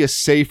that would be a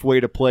safe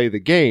way to play the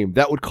game.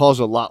 That would cause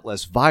a lot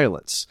less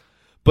violence.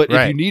 But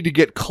if you need to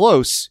get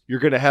close, you're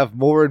going to have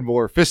more and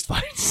more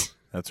fistfights.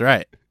 That's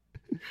right.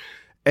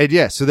 And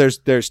yeah, so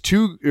there's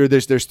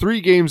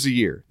 3 games a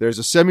year. There's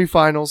a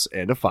semifinals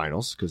and a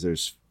finals, because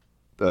there's,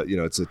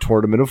 it's a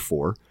tournament of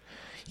 4.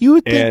 You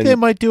would think they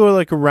might do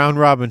a round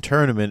robin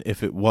tournament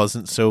if it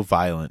wasn't so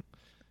violent.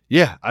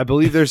 Yeah, I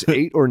believe there's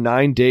 8 or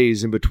 9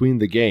 days in between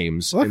the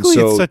games. Luckily,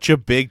 it's such a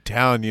big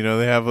town. You know,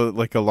 they have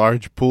a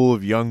large pool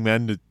of young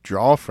men to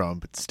draw from.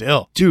 But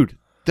still, dude,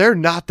 they're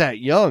not that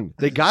young.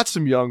 They got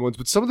some young ones,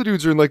 but some of the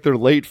dudes are in like their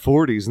late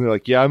 40s, and they're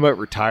like, "Yeah, I might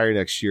retire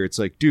next year." It's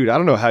like, dude, I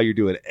don't know how you're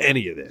doing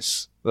any of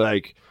this.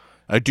 Like,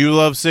 I do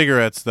love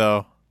cigarettes,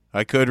 though.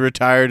 I could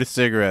retire to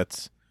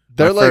cigarettes.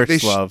 They're My like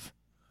first love.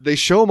 They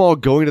show them all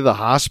going to the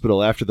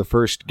hospital after the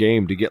first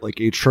game to get like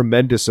a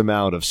tremendous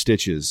amount of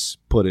stitches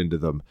put into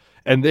them.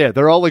 And yeah,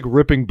 they're all like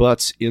ripping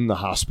butts in the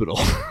hospital.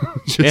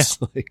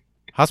 Like,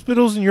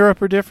 hospitals in Europe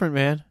are different,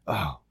 man.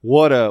 Oh,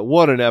 what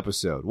an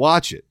episode.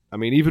 Watch it. I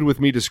mean, even with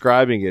me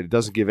describing it, it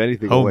doesn't give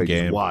anything away.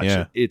 Just watch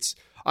it. It's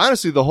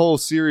honestly, the whole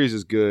series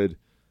is good.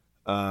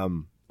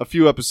 A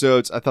few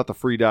episodes, I thought the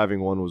free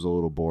diving one was a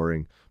little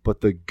boring, but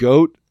the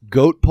goat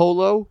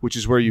polo, which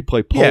is where you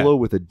play polo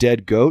with a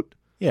dead goat.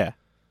 Yeah.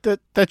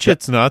 That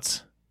shit's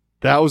nuts.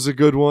 That was a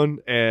good one,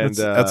 and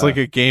that's like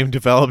a game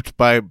developed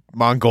by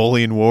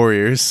Mongolian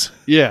warriors.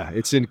 Yeah,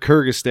 it's in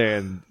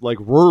Kyrgyzstan, like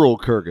rural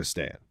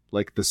Kyrgyzstan,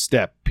 like the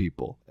steppe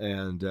people,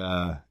 and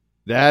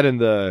that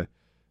and the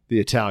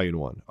Italian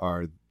one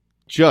are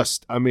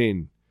just. I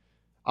mean,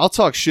 I'll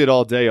talk shit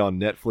all day on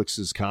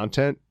Netflix's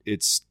content.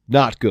 It's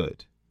not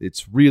good.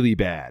 It's really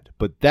bad,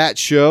 but that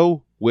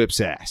show whips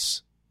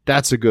ass.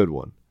 That's a good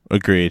one.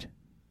 Agreed.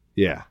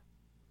 Yeah.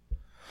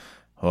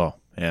 Oh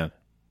man.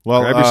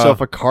 Well, grab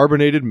yourself a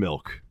carbonated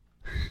milk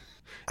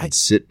and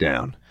sit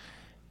down.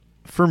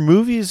 For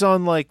movies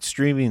on like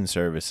streaming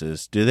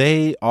services, do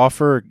they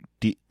offer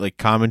like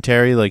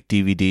commentary like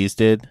DVDs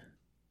did?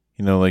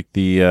 You know, like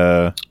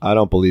the I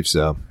don't believe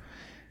so.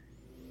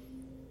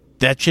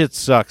 That shit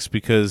sucks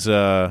because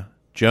Jonah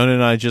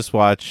and I just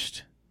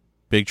watched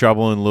Big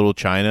Trouble in Little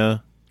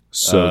China.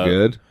 So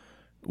good.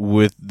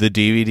 With the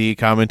DVD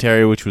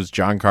commentary, which was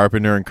John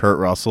Carpenter and Kurt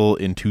Russell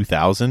in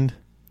 2000.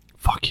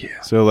 Fuck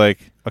yeah. So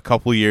like a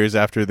couple years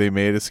after they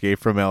made Escape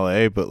from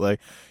LA, but like,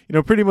 you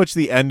know, pretty much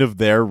the end of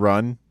their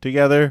run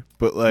together,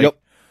 but like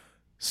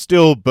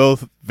still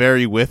both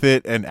very with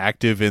it and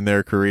active in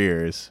their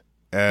careers,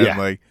 and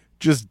like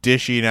just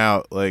dishing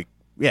out like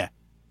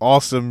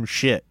awesome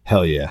shit.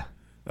 Hell yeah.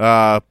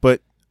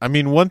 But I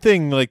mean, one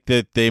thing like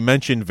that they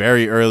mentioned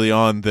very early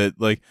on that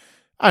like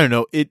I don't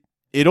know,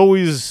 it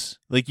always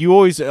like you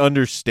always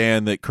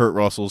understand that Kurt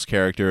Russell's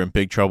character in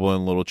Big Trouble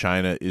in Little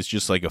China is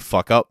just like a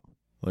fuck up.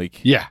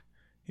 Like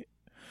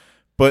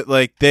but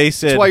like they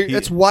said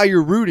that's why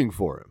you're rooting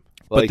for him.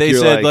 But they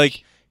said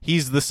like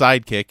he's the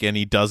sidekick and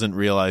he doesn't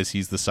realize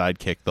he's the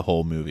sidekick the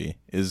whole movie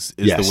is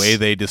the way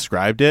they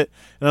described it.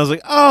 And I was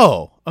like,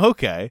 oh,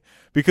 okay.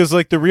 Because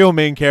like the real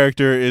main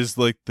character is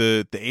like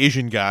the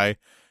Asian guy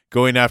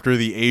going after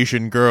the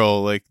Asian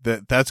girl. Like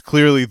that's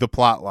clearly the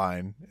plot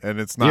line. And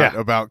it's not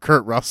about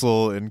Kurt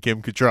Russell and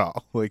Kim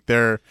Cattrall. Like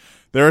they're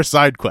a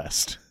side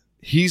quest.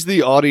 He's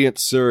the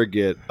audience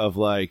surrogate of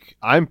like,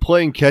 I'm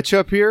playing catch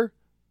up here.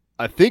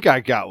 I think I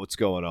got what's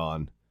going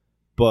on.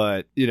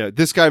 But,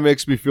 this guy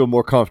makes me feel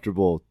more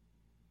comfortable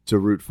to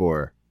root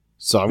for.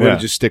 So I'm going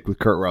to just stick with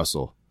Kurt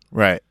Russell.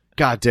 Right.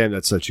 God damn,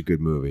 that's such a good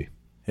movie.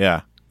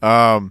 Yeah.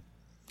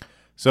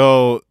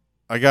 So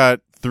I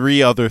got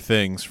 3 other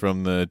things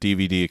from the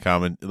DVD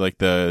comment, like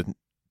the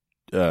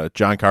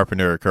John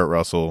Carpenter, Kurt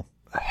Russell.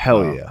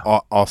 Hell yeah.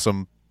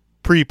 Awesome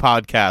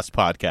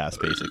podcast,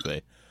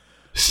 basically.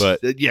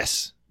 But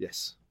yes.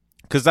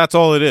 Because that's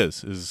all it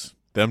is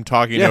them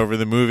talking over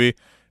the movie.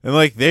 And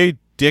like they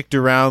dicked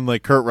around,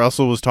 like Kurt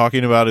Russell was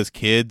talking about his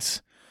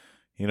kids.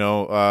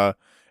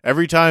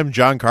 Every time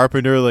John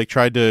Carpenter like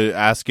tried to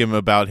ask him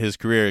about his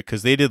career,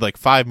 because they did like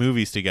 5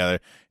 movies together.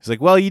 He's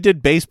like, well, you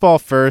did baseball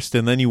first,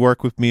 and then you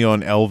worked with me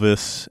on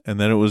Elvis, and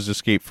then it was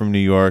Escape from New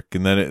York,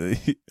 and then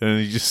he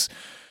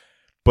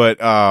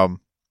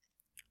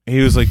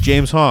was like,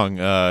 James Hong,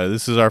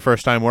 this is our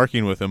first time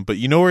working with him, but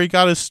you know where he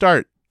got his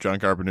start, John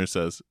Carpenter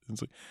says.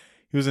 It's like,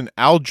 he was an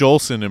Al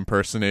Jolson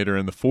impersonator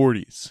in the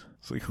 40s.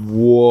 It's like,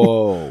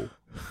 whoa.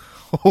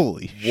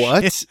 Holy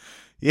what? Shit.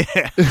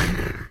 Yeah.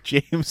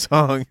 James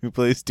Hong, who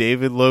plays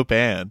David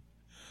Lopan,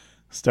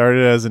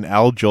 started as an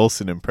Al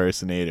Jolson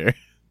impersonator.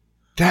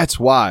 That's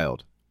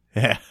wild.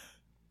 Yeah.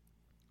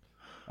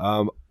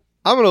 I'm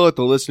going to let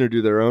the listener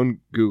do their own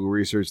Google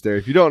research there.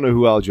 If you don't know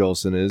who Al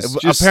Jolson is.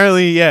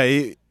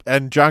 Apparently,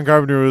 and John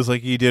Carpenter was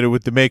like, he did it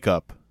with the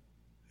makeup.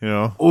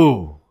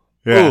 Ooh.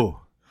 Yeah. Ooh.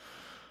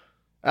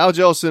 Al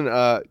Jolson,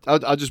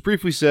 I'll just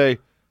briefly say,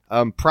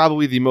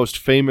 probably the most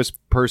famous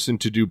person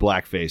to do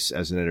blackface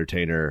as an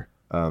entertainer.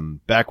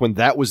 Back when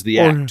that was the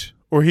act.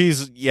 Or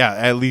he's,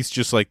 at least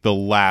just like the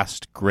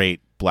last great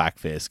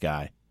blackface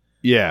guy.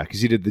 Yeah, because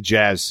he did the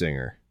jazz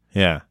singer.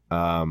 Yeah.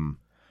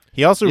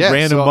 He also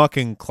ran amok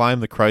and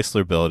climbed the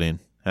Chrysler building.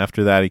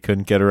 After that, he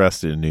couldn't get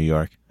arrested in New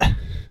York.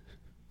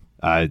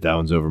 That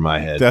one's over my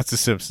head. That's a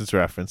Simpsons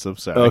reference. I'm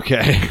sorry.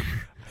 Okay.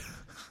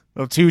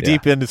 I'm too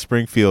deep into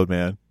Springfield,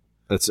 man.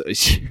 That's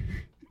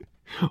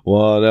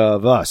one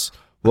of us.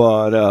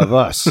 One of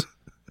us.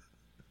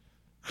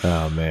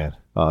 Oh, man.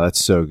 Oh,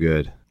 that's so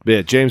good. But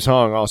yeah, James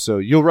Hong also.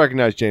 You'll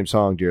recognize James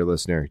Hong, dear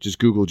listener. Just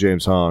Google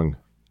James Hong.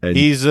 And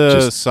he's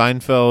a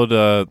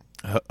Seinfeld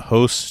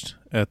host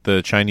at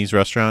the Chinese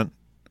restaurant.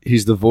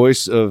 He's the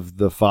voice of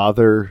the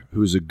father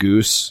who's a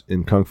goose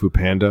in Kung Fu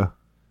Panda.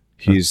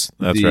 That's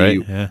right.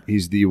 Yeah.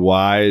 He's the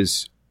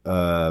wise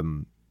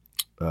ping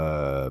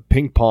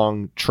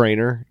pong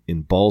trainer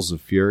in Balls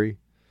of Fury.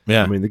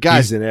 Yeah, I mean the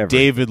guy's in everything.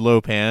 David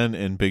Lopan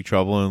in Big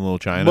Trouble in Little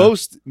China.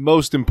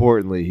 Most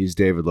importantly, he's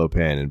David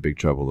Lopan in Big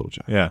Trouble in Little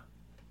China. Yeah,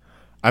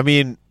 I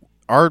mean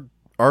our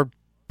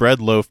bread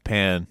loaf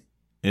pan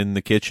in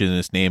the kitchen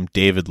is named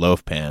David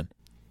Loaf Pan.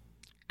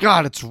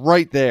 God, it's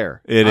right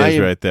there. It is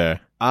right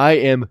there. I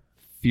am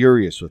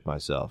furious with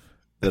myself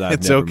that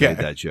I've never made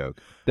that joke.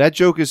 That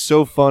joke is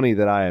so funny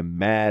that I am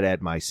mad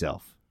at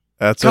myself.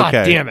 That's God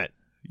okay. Damn it!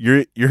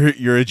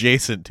 You're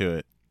adjacent to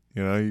it.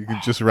 You can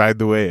just ride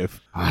the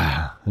wave.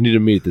 I need to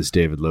meet this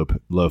David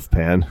Loaf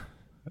Pan.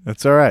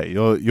 That's all right.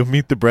 You'll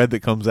meet the bread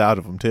that comes out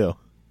of him too.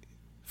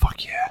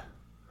 Fuck yeah.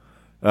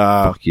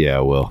 Fuck yeah,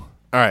 I will.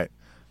 All right.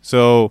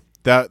 So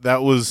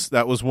that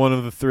was one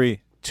of the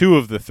 3. 2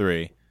 of the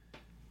 3.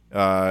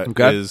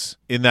 Is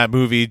in that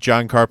movie.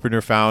 John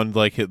Carpenter found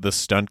like the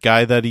stunt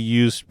guy that he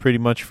used pretty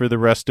much for the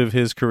rest of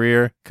his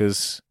career,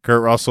 because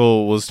Kurt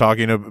Russell was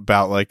talking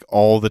about like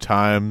all the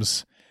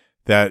times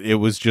that it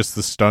was just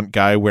the stunt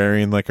guy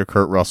wearing like a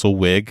Kurt Russell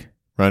wig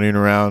running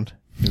around.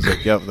 He's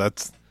like, "Yep,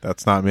 that's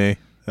not me.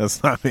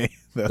 That's not me.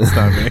 That's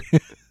not me."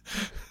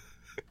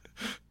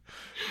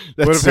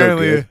 But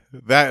apparently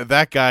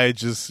that guy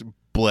just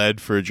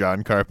bled for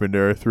John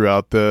Carpenter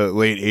throughout the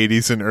late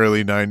 80s and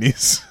early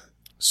 90s.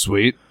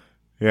 Sweet.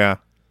 Yeah.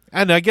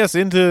 And I guess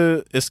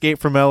into Escape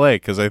from LA,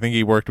 because I think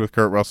he worked with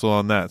Kurt Russell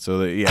on that. So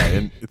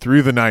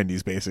through the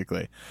 90s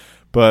basically.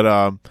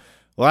 But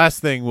last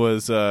thing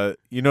was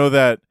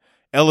that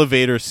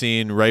elevator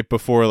scene right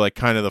before like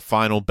kind of the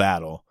final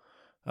battle.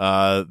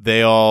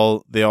 They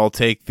all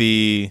take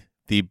the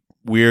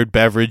weird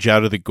beverage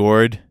out of the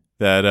gourd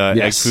that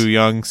Egg Foo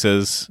Young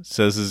says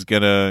is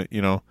gonna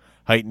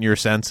heighten your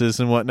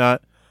senses and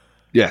whatnot.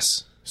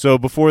 Yes. So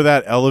before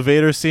that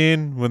elevator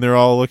scene, when they're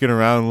all looking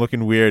around,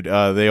 looking weird,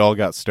 they all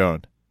got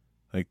stoned.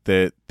 Like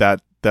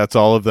that's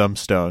all of them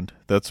stoned.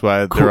 That's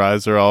why their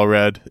eyes are all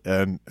red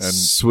and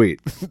Sweet.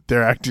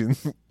 they're acting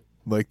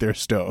like they're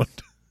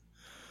stoned.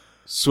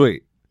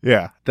 Sweet.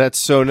 Yeah, That's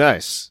so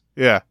nice.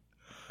 yeah.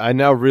 I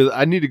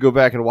need to go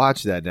back and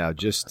watch that now.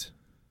 Just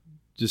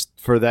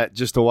for that,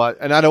 just to watch.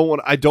 And I don't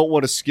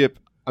want to skip.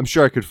 I'm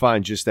sure I could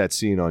find just that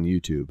scene on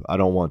YouTube. I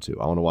don't want to.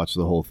 I want to watch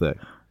the whole thing.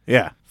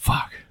 Yeah.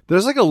 Fuck.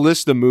 There's like a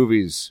list of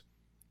movies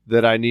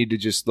that I need to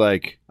just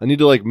like. I need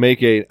to like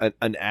make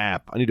an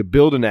app. I need to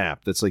build an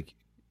app that's like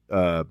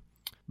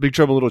Big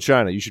Trouble in Little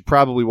China. You should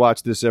probably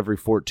watch this every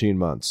 14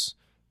 months,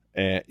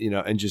 and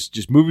and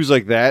just movies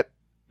like that.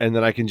 And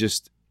then I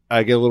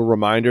get a little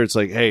reminder. It's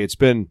like, hey, it's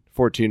been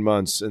 14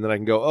 months, and then I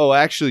can go, oh,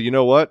 actually, you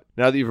know what?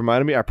 Now that you've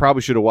reminded me, I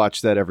probably should have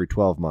watched that every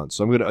 12 months.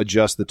 So I'm going to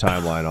adjust the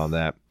timeline on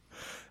that.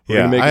 We're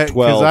gonna make it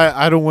 12. Because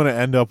I don't want to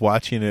end up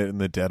watching it in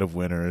the dead of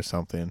winter or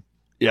something.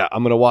 Yeah,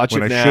 I'm going to watch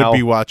when it I now. should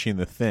be watching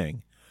The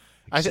Thing.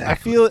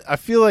 Exactly. I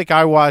feel like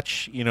I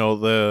watch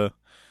the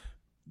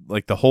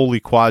holy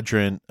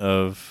quadrant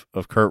of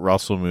Kurt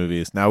Russell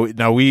movies.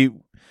 Now we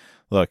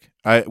look.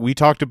 We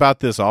talked about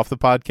this off the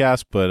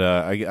podcast, but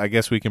I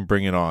guess we can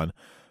bring it on.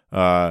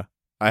 I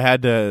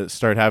had to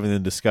start having the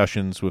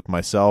discussions with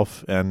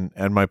myself and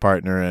my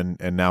partner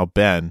and now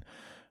Ben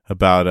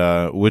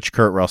about which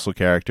Kurt Russell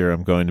character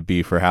I'm going to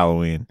be for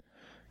Halloween.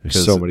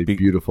 There's so many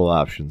beautiful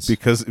options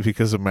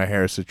because of my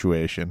hair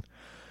situation.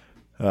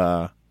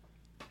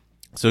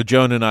 So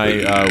Joan and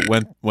I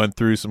went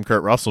through some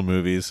Kurt Russell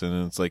movies,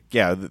 and it's like,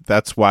 yeah,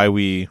 that's why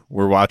we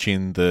were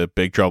watching the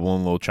Big Trouble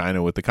in Little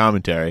China with the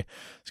commentary.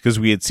 It's because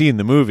we had seen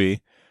the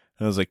movie,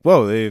 and I was like,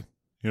 whoa,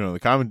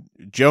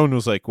 Joan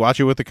was like, watch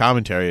it with the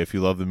commentary if you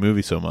love the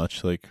movie so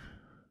much. Like,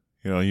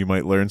 you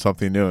might learn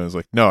something new. And I was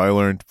like, no, I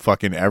learned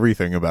fucking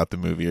everything about the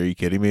movie. Are you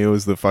kidding me? It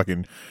was the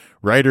fucking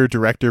writer,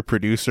 director,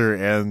 producer,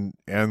 and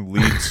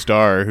lead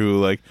star who,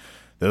 like,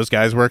 those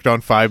guys worked on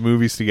 5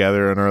 movies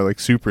together and are like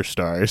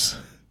superstars.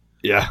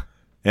 Yeah.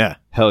 Yeah.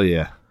 Hell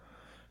yeah.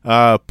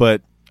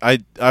 But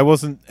I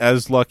wasn't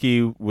as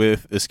lucky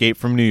with Escape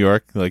from New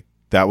York. Like,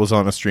 that was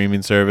on a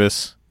streaming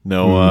service.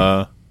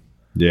 No,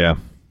 yeah.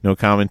 No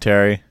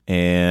commentary.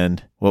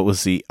 And what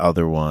was the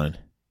other one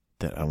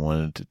that I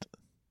wanted to...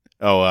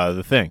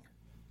 The Thing.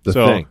 The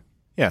Thing.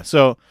 Yeah,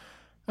 so,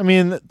 I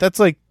mean, that's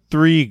like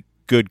 3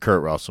 good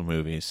Kurt Russell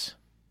movies.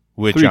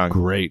 With 3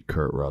 great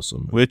Kurt Russell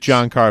movies. With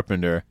John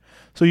Carpenter.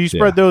 So you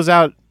spread those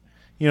out,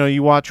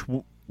 you watch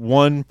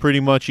one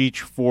pretty much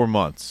each 4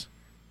 months.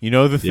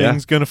 The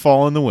Thing's going to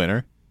fall in the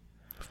winter.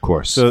 Of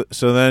course.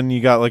 So then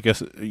you got like a,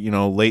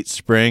 late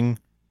spring,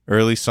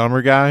 early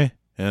summer guy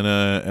and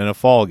a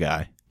fall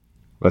guy.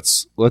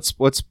 Let's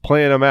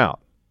plan them out.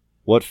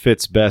 What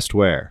fits best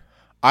where?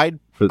 I'd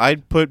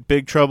put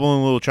Big Trouble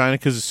in Little China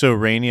because it's so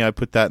rainy. I'd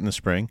put that in the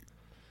spring.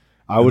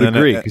 I would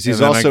agree because he's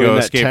also in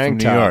that Escape tank from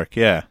top. New York.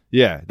 Yeah,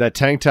 yeah. That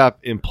tank top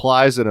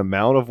implies an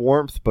amount of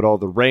warmth, but all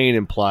the rain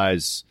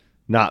implies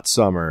not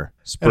summer,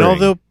 spring.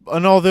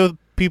 And although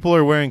people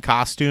are wearing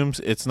costumes,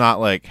 it's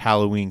not like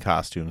Halloween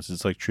costumes.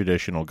 It's like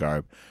traditional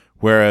garb.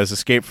 Whereas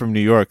Escape from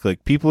New York,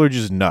 like, people are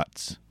just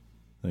nuts.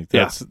 Like,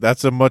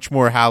 that's a much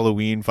more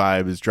Halloween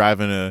vibe. Is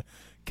driving a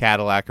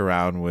Cadillac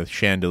around with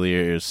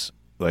chandeliers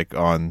like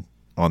on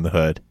the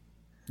hood.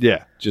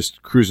 Yeah,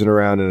 just cruising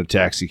around in a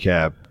taxi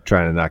cab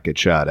trying to not get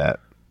shot at.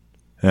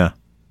 Yeah.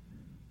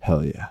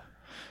 Hell yeah.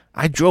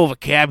 I drove a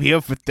cab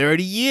here for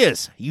 30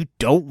 years. You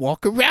don't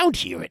walk around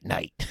here at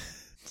night.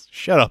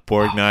 Shut up,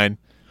 Borgnine.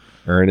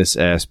 Ernest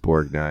S.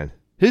 Borgnine.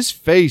 His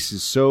face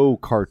is so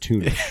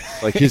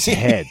cartoonish. Like his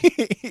head.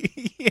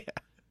 Yeah.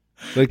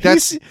 Like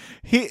that's...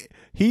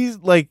 He's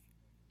like...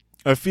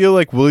 I feel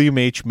like William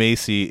H.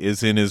 Macy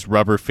is in his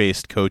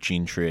rubber-faced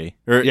coaching tree.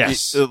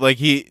 Yes.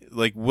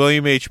 Like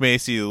William H.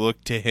 Macy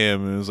looked to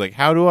him and was like,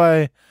 how do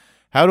I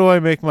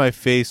make my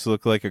face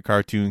look like a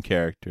cartoon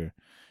character?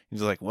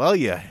 He's like, well,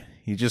 you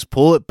just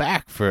pull it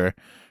back for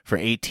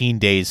 18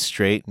 days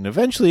straight, and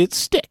eventually it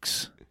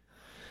sticks.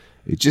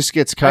 It just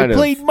gets kind of... I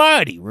played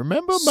Marty.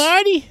 Remember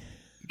Marty?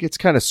 It gets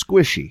kind of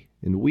squishy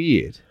and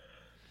weird.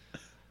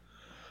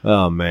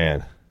 Oh,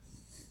 man.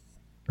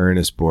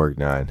 Ernest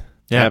Borgnine.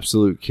 Yeah.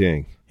 Absolute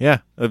king. Yeah.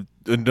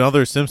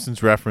 Another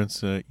Simpsons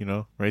reference,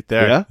 right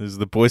there. Yeah? This is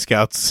the Boy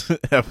Scouts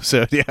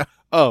episode, yeah.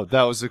 Oh,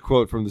 that was a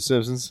quote from The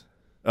Simpsons?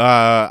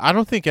 I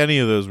don't think any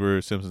of those were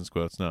Simpsons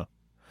quotes, no.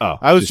 Oh,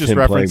 I was just him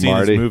referencing his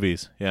Marty?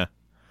 movies, yeah.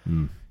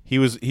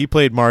 He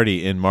played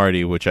Marty in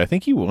Marty, which I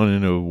think he won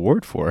an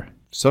award for.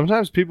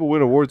 Sometimes people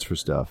win awards for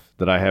stuff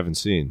that I haven't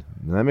seen,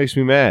 and that makes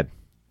me mad.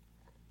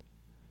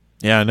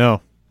 Yeah, I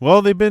know.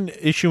 Well, they've been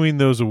issuing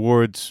those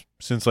awards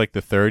since like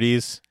the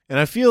 30s, and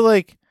I feel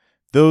like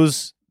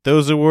those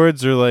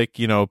awards are like,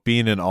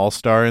 being an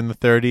all-star in the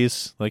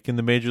 30s, like in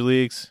the major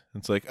leagues.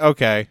 It's like,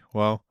 okay,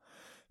 well,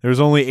 there was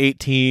only 8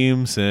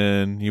 teams,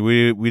 and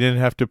we didn't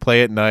have to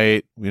play at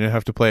night. We didn't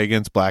have to play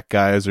against black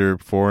guys or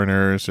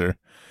foreigners or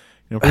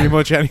pretty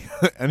much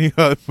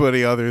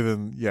anybody other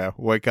than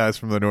white guys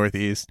from the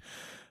Northeast.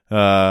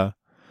 And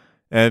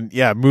And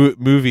yeah,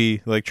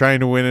 movie, like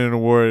trying to win an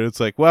award. It's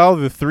like, well,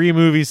 the 3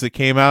 movies that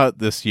came out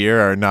this year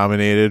are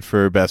nominated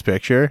for Best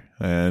Picture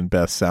and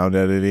Best Sound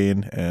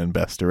Editing and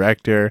Best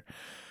Director.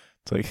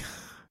 It's like,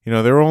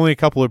 there were only a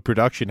couple of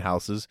production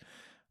houses.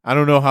 I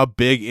don't know how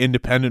big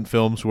independent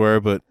films were,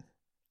 but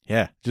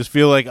yeah, just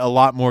feel like a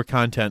lot more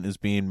content is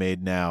being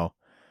made now.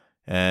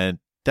 And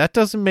that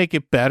doesn't make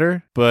it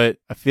better, but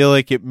I feel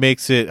like it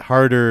makes it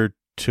harder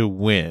to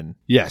win.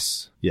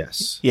 Yes.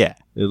 Yeah.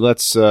 It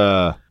lets,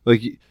 I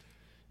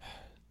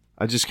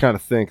just kind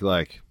of think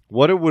like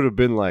what it would have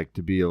been like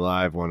to be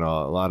alive when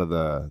a lot of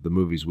the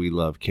movies we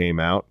love came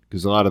out,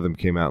 because a lot of them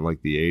came out in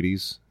like the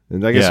 80s.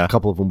 And I guess a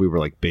couple of them we were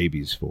like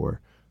babies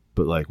for,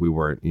 but like we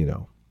weren't,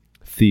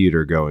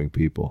 theater going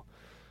people.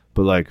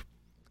 But like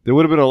there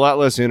would have been a lot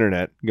less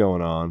internet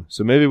going on.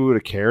 So maybe we would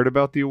have cared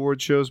about the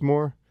award shows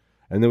more.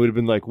 And then we'd have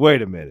been like,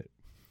 wait a minute.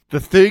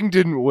 The Thing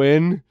didn't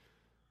win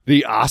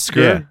the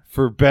Oscar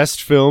for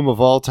best film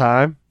of all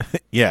time?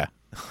 Yeah.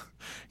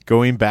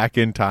 Going back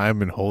in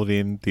time and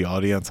holding the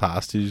audience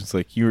hostage. It's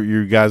like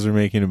you guys are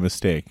making a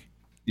mistake.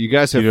 You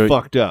guys have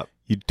fucked up.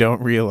 You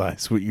don't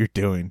realize what you're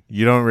doing.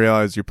 You don't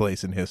realize your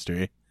place in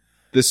history.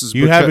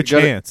 You have a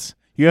chance.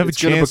 You have a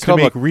chance to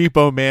make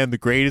Repo Man the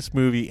greatest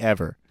movie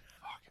ever.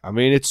 I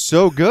mean, it's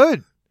so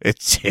good.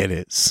 It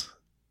is.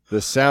 The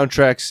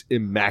soundtrack's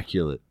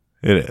immaculate.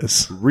 It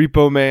is.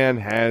 Repo Man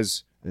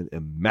has an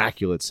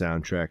immaculate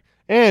soundtrack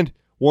and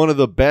one of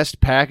the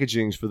best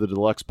packagings for the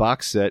deluxe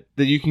box set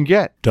that you can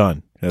get.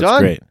 Done. That's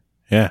Done. Great.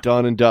 Yeah.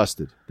 Done and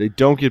dusted. They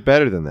don't get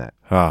better than that.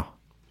 Oh.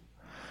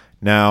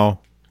 Now,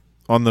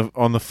 on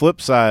the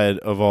flip side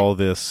of all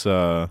this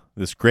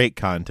this great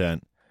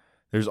content,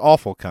 there's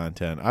awful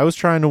content. I was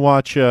trying to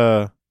watch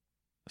some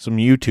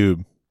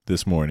YouTube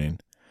this morning.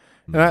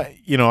 And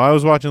I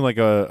was watching like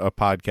a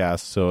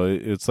podcast, so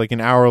it's like an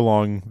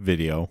hour-long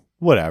video,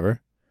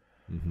 whatever.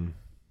 Mm-hmm.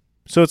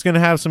 So it's going to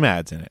have some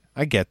ads in it.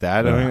 I get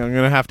that. I mean, I'm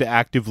going to have to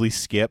actively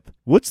skip.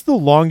 What's the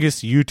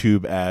longest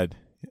YouTube ad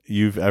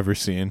you've ever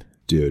seen?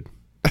 Dude.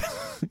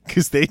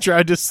 Because they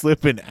tried to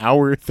slip an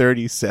hour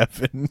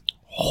 37.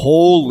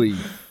 Holy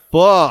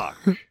fuck.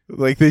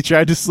 Like they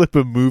tried to slip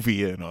a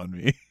movie in on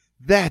me.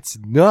 That's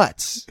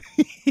nuts.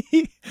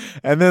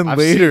 And then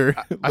later.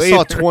 I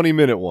saw a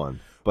 20-minute one,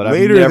 but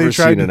later, I've never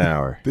seen an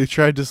hour. They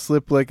tried to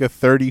slip like a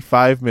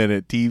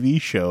 35-minute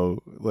TV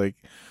show. Like,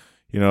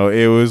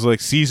 it was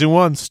like season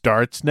 1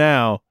 starts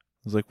now. I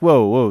was like,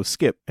 whoa,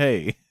 skip.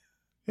 Hey,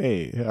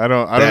 I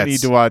don't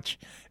need to watch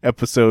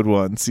episode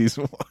 1,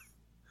 season 1.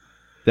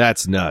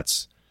 That's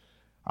nuts.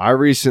 I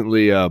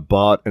recently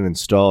bought and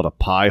installed a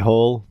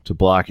Pi-hole to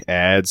block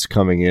ads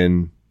coming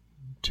in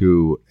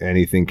to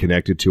anything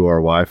connected to our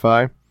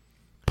Wi-Fi.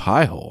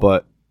 Pi-hole?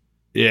 But,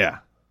 yeah.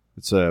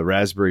 It's a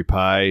Raspberry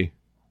Pi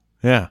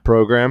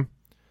program.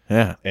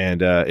 Yeah.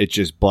 And it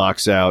just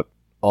blocks out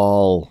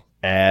all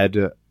ad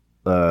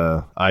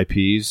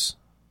IPs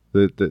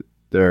that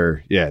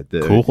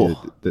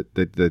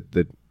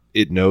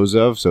it knows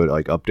of, so it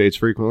like updates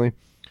frequently.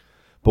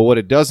 But what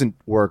it doesn't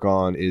work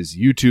on is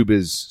YouTube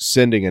is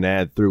sending an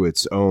ad through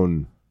its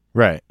own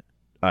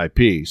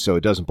IP, so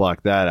it doesn't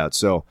block that out.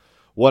 So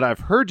what I've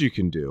heard you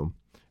can do,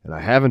 and I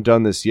haven't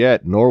done this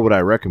yet, nor would I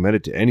recommend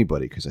it to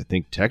anybody because I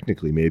think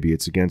technically maybe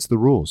it's against the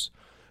rules,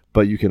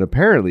 but you can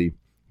apparently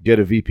get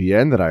a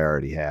VPN that I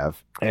already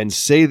have and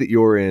say that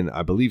you're in,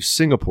 I believe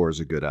Singapore is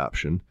a good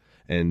option,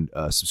 and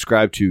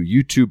subscribe to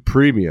YouTube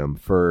Premium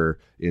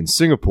in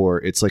Singapore,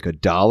 it's like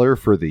 $1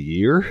 for the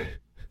year.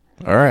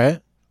 All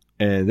right.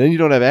 And then you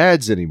don't have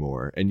ads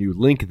anymore, and you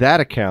link that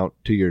account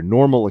to your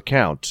normal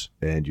account,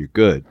 and you're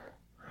good.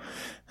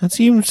 That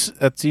seems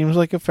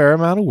like a fair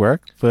amount of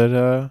work,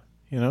 but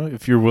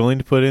if you're willing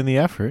to put in the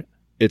effort,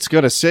 it's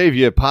going to save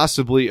you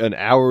possibly an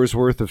hour's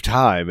worth of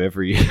time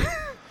every year.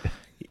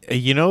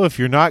 If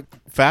you're not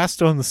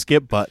fast on the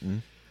skip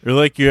button,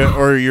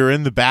 or you're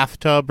in the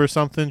bathtub or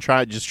something,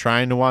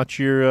 trying to watch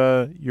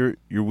your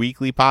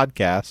weekly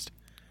podcast.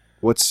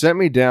 What sent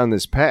me down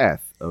this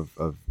path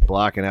of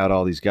blocking out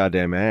all these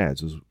goddamn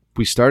ads was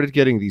we started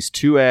getting these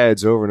 2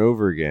 ads over and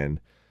over again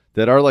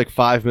that are like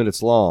 5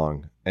 minutes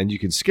long, and you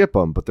can skip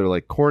them, but they're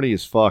like corny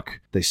as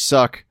fuck. They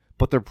suck,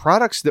 but they're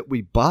products that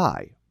we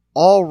buy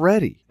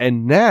already.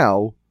 And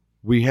now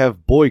we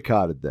have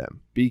boycotted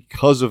them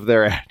because of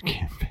their ad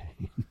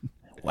campaign.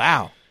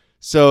 Wow.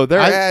 So their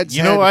ads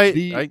had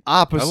the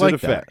opposite like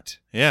effect.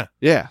 That. Yeah.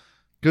 Yeah.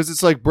 Because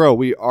it's like, bro,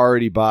 we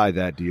already buy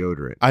that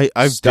deodorant.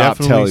 I've Stop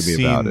definitely telling me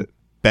seen about it.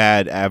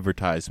 Bad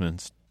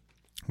advertisements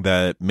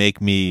that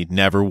make me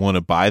never want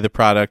to buy the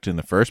product in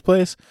the first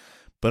place.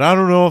 But I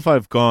don't know if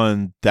I've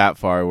gone that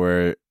far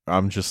where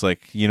I'm just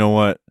like, you know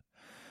what?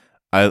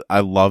 I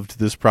loved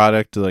this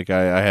product. Like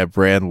I have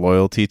brand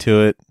loyalty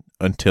to it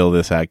until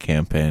this ad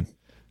campaign.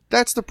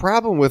 That's the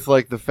problem with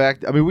like the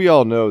fact. I mean, we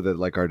all know that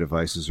like our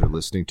devices are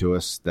listening to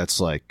us.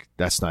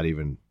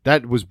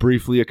 That was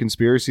briefly a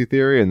conspiracy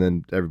theory, and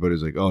then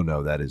everybody's like, "Oh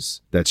no,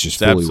 that's just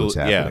fully what's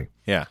happening."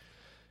 Yeah.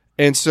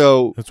 And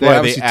so that's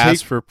why they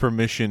ask for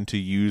permission to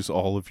use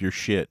all of your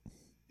shit.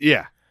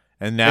 Yeah.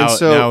 And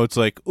now it's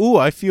like, ooh,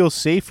 I feel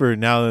safer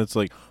now that it's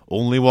like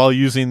only while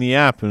using the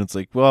app. And it's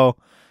like, well,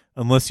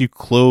 unless you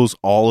close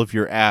all of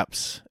your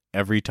apps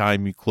every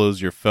time you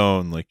close your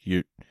phone, like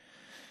you're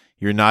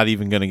not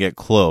even going to get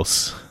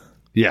close.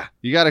 Yeah.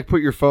 You got to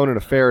put your phone in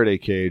a Faraday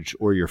cage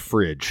or your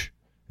fridge.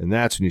 And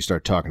that's when you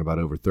start talking about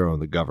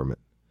overthrowing the government.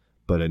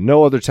 But at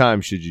no other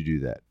time should you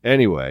do that.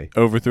 Anyway.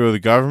 Overthrow the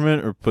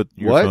government or put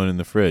your phone in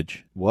the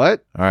fridge?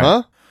 What? All right.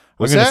 Huh?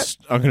 What's that?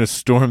 I'm going to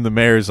storm the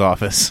mayor's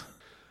office.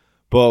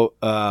 But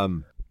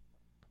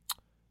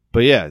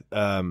yeah,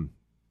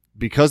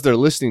 because they're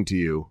listening to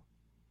you,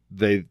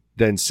 they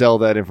then sell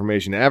that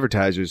information to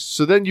advertisers.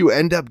 So then you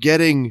end up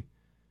getting,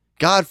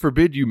 God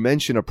forbid you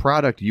mention a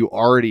product you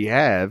already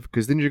have,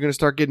 because then you're going to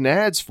start getting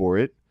ads for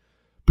it,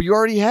 but you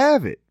already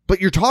have it. But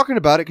you're talking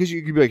about it because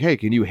you can be like, hey,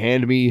 can you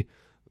hand me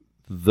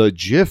the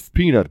Jif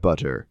peanut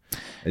butter?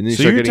 And then you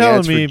start getting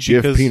ads for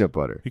Jif peanut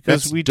butter.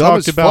 Because That's we dumb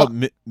talked as about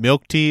fuck.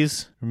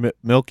 Milkis.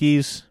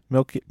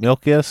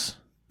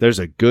 There's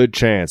a good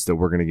chance that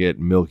we're going to get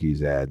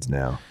Milkis ads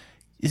now.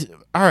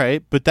 All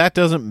right, but that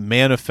doesn't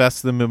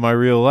manifest them in my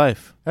real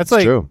life. That's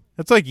like true.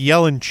 That's like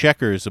yelling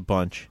Checkers a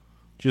bunch,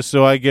 just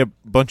so I get a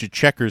bunch of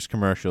Checkers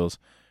commercials.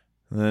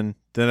 And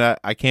then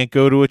I can't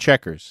go to a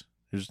Checkers.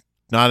 There's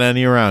not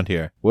any around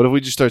here. What if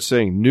we just start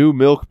saying new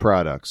milk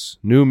products,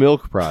 new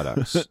milk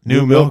products,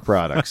 new milk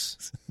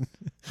products,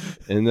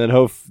 and then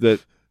hope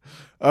that.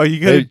 Oh,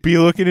 you gotta be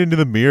looking into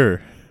the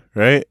mirror,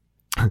 right?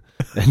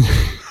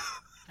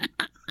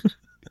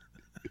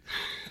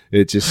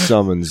 It just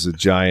summons a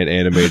giant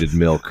animated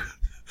milk.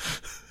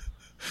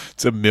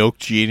 It's a milk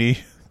genie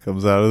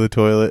comes out of the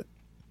toilet.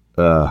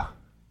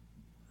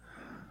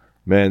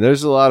 Man,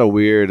 there's a lot of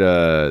weird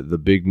the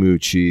Big Moo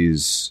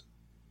cheese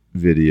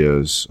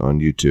videos on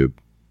YouTube.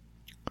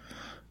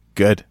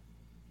 Good.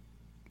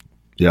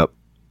 Yep.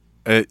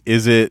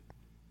 Is it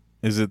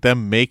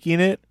them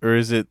making it, or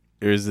is it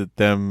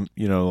them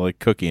like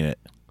cooking it?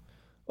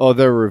 Oh,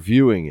 they're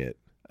reviewing it.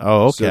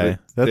 Oh, okay.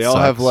 So they all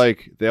have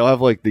like the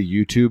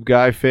YouTube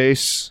guy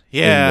face.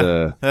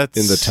 Yeah,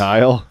 in the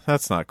tile.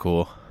 That's not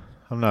cool.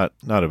 I'm not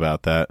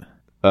about that.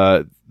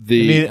 I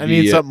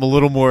need something a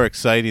little more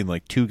exciting,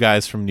 like two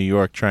guys from New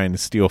York trying to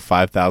steal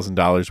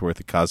 $5,000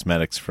 worth of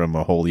cosmetics from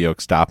a Holyoke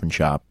Stop and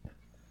Shop.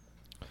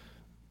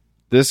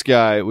 This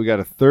guy, we got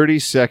a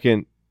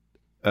 30-second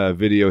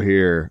video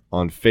here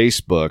on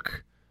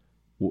Facebook,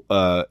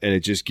 and it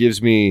just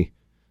gives me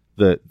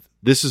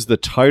this is the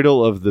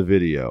title of the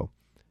video.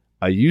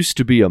 I used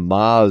to be a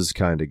Maz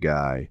kind of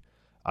guy.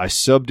 I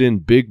subbed in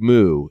Big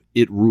Moo.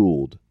 It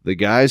ruled. The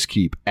guys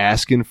keep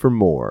asking for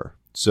more.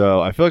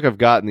 So I feel like I've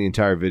gotten the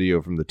entire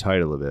video from the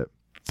title of it.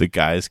 The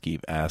guys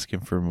keep asking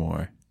for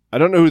more. I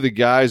don't know who the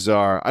guys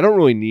are. I don't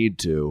really need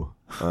to.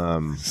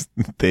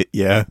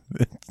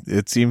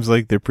 It seems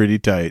like they're pretty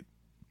tight.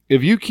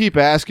 If you keep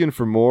asking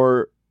for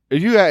more,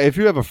 if you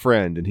have a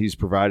friend and he's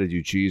provided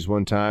you cheese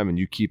one time and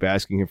you keep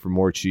asking him for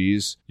more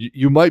cheese,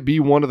 you might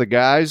be one of the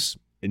guys,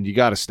 and you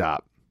got to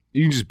stop.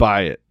 You can just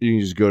buy it. You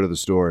can just go to the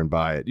store and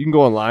buy it. You can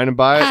go online and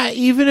buy it.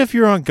 Even if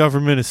you're on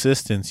government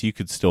assistance, you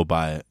could still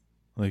buy it.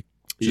 Like,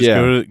 just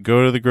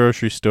go to the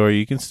grocery store.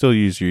 You can still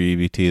use your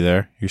EBT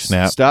there. Your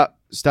SNAP.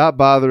 Stop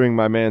bothering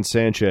my man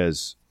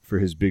Sanchez for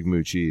his Big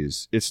Moo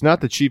cheese. It's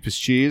not the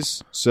cheapest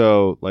cheese,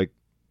 so like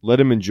let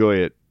him enjoy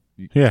it.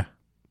 Yeah.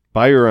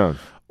 Buy your own.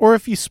 Or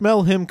if you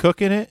smell him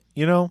cooking it,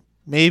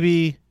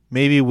 maybe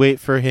wait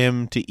for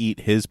him to eat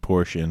his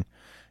portion.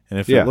 And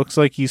if it looks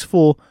like he's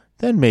full,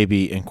 then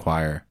maybe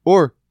inquire.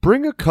 Or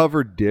bring a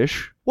covered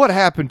dish. What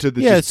happened to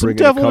the just some bringing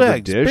deviled a covered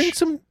eggs?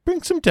 dish?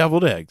 Bring some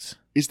deviled eggs.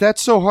 Is that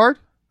so hard?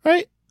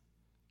 Right?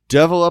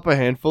 Devil up a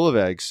handful of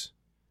eggs.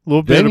 A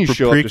little bit of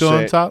paprika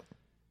on top.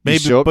 Maybe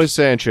show up to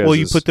Sanchez's. Well,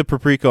 you put the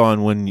paprika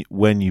on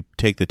when you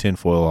take the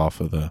tinfoil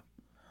off of the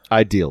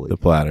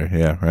platter.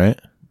 Yeah, right?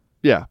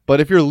 Yeah, but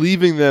if you're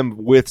leaving them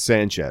with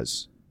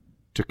Sanchez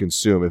to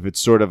consume, if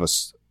it's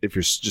if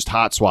you're just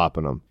hot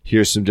swapping them,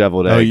 here's some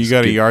deviled eggs. Oh, you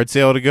got a yard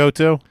sale to go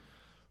to?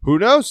 Who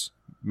knows?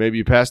 Maybe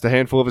you passed a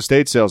handful of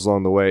estate sales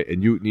along the way,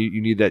 and you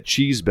need that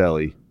cheese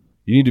belly.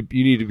 You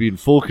need to be in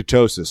full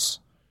ketosis.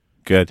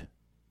 Good,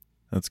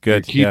 that's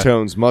good. Your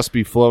ketones must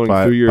be flowing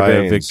through your veins.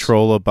 Buy a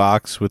Victrola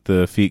box with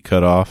the feet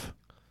cut off.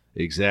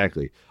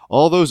 Exactly.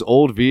 All those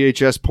old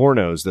VHS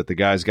pornos that the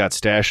guys got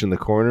stashed in the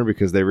corner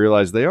because they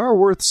realized they are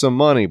worth some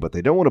money, but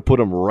they don't want to put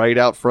them right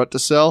out front to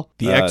sell.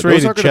 The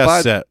X-rated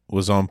chess set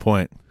was on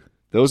point.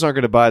 Those aren't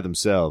going to buy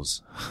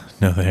themselves.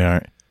 No, they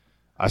aren't.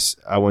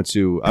 I went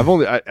to.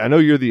 I know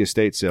you're the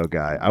estate sale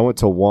guy. I went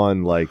to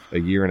one like a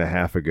year and a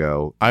half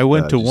ago. I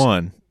went to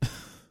one.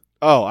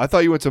 Oh, I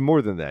thought you went to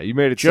more than that. You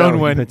made it. Joan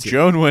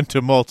went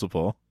to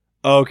multiple.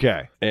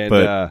 Okay,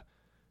 and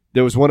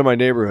there was one in my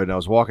neighborhood, and I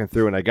was walking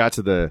through, and I got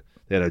to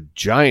they had a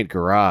giant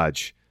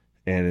garage,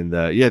 and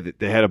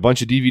they had a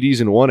bunch of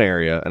DVDs in one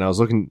area, and I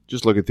was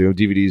just looking through them,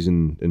 DVDs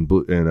and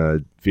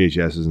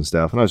VHSs and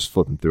stuff, and I was just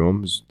flipping through them.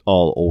 It was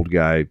all old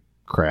guy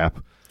crap.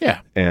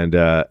 Yeah. And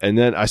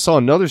then I saw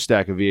another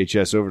stack of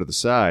VHS over to the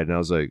side, and I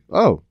was like,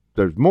 oh,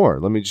 there's more.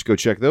 Let me just go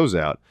check those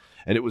out.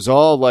 and it was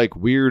all like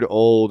weird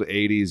old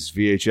 80s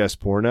VHS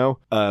porno.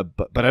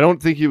 But I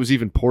don't think it was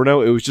even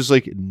porno. It was just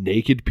like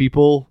naked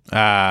people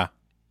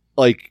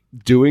like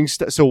doing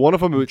stuff. So one of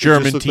them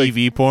German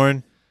TV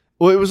porn.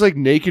 Well, it was like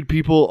naked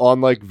people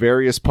on like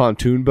various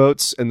pontoon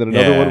boats, and then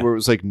another one where it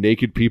was like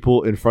naked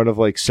people in front of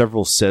like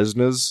several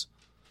Cessnas.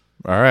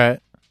 All right.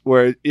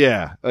 Where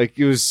like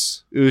it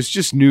was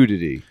just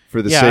nudity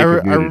for the sake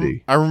of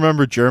nudity. I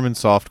remember German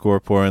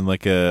softcore porn,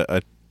 like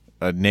a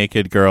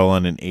naked girl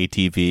on an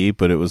ATV,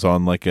 but it was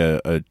on like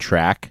a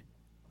track,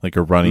 like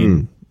a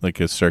running, like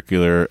a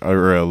circular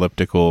or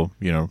elliptical,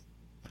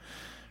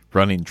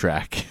 running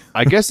track.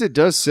 I guess it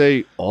does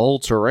say all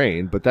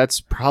terrain, but that's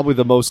probably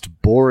the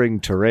most boring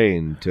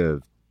terrain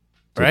to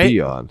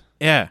be on.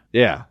 Yeah.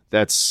 Yeah,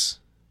 that's...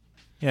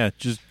 Yeah,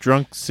 just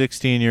drunk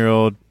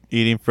 16-year-old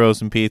eating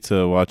frozen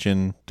pizza,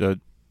 watching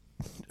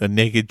a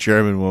naked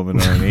German woman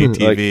on an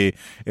ATV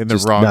in the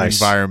wrong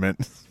environment.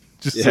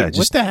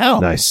 What the hell?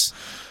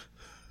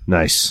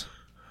 Nice.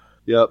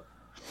 Yep.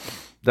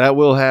 That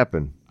will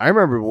happen. I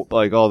remember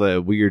like all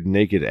the weird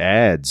naked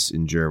ads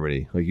in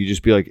Germany. Like you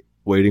just be like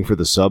waiting for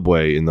the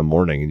subway in the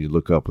morning and you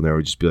look up and there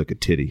would just be like a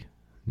titty.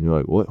 And you're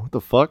like, what the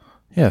fuck?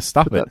 Yeah,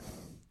 stop it.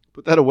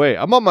 Put that away.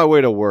 I'm on my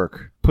way to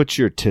work. Put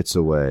your tits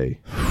away.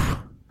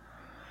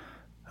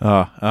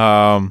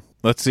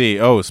 Let's see.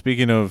 Oh,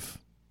 speaking of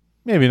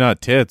maybe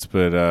not tits,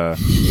 but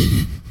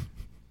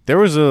there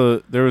was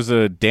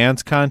a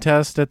dance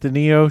contest at the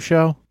Neo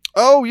show.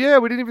 Oh yeah,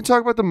 we didn't even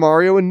talk about the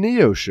Mario and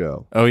Neo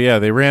show. Oh yeah,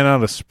 they ran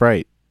out of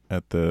Sprite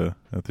at the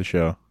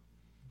show.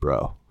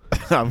 Bro.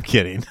 I'm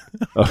kidding.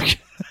 Okay.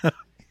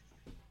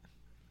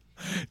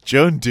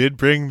 Joan did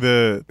bring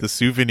the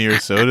souvenir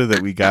soda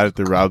that we got at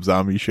the Rob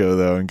Zombie show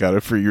though, and got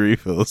a free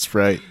refill of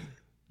Sprite.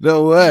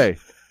 No way.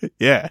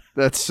 Yeah.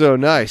 That's so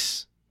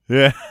nice.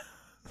 Yeah.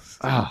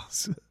 Ah.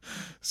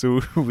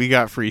 So we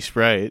got free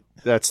Sprite.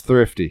 That's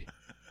thrifty.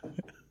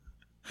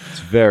 It's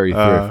very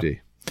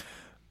thrifty.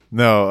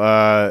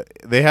 No,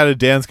 they had a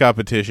dance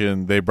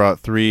competition. They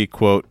brought 3,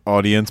 quote,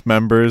 audience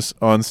members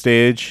on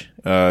stage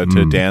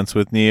to dance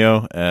with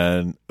Neo.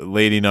 And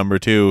lady number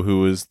 2, who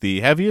was the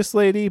heaviest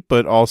lady,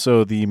 but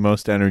also the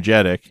most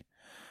energetic,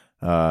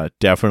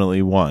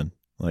 definitely won.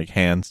 Like,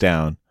 hands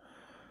down.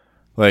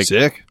 Like,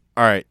 sick.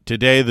 All right,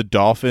 today the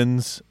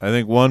Dolphins, I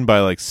think, won by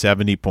like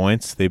 70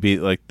 points. They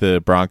beat like the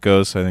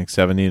Broncos, I think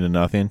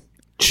 70-0.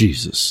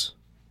 Jesus.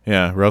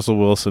 Yeah, Russell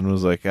Wilson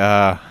was like,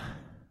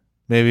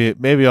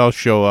 maybe I'll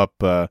show up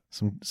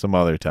some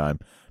other time.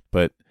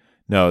 But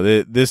no,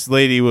 this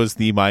lady was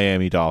the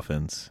Miami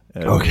Dolphins.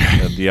 And,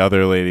 and the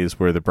other ladies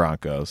were the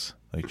Broncos.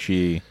 Like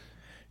she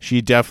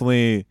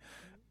definitely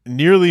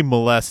nearly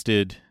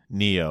molested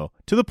Neo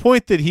to the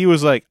point that he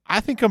was like, I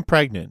think I'm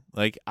pregnant.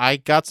 Like, I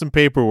got some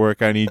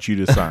paperwork I need you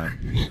to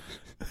sign.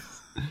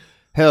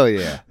 Hell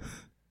yeah.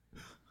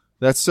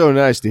 That's so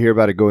nice to hear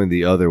about it going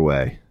the other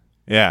way.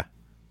 Yeah.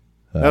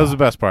 That was the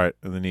best part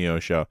of the Neo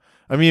show.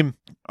 I mean,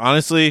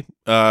 honestly,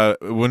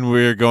 when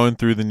we were going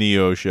through the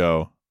Neo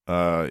show,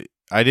 I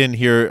didn't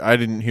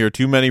hear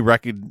too many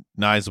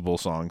recognizable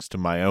songs to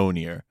my own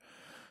ear.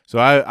 So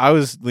I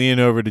was leaning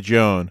over to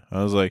Joan.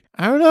 I was like,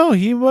 I don't know,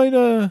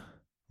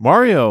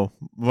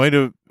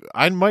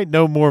 I might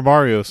know more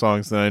Mario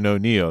songs than I know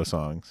Neo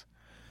songs.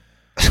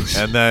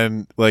 And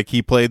then like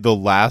he played the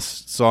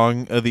last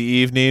song of the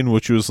evening,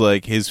 which was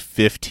like his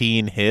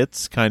 15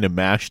 hits kind of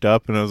mashed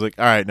up, and I was like,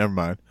 all right, never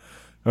mind.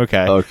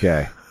 Okay.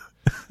 I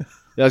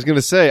was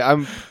gonna say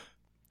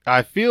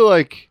I feel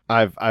like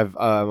I'm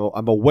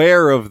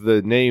aware of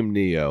the name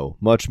Neo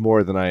much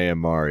more than I am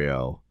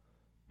Mario,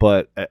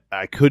 but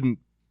I couldn't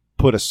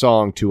put a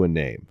song to a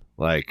name.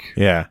 Like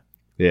yeah,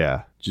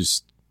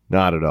 just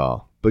not at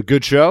all. But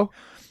good show.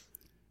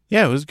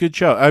 Yeah, it was a good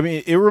show. I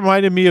mean, it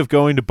reminded me of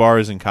going to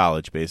bars in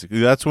college. Basically,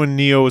 that's when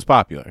Neo was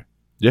popular.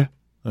 Yeah,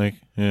 like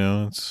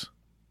it's.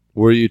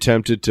 Were you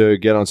tempted to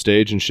get on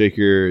stage and shake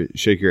your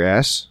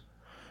ass?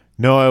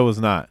 No, I was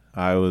not.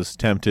 I was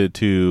tempted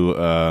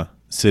to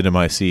sit in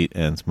my seat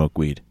and smoke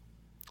weed.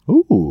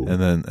 Ooh.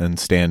 And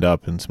stand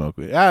up and smoke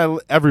weed.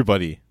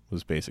 Everybody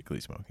was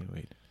basically smoking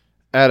weed.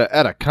 At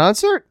a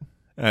concert?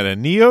 At a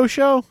Neo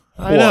show?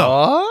 I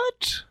know.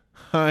 What?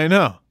 I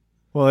know.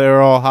 Well, they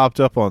were all hopped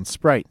up on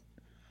Sprite.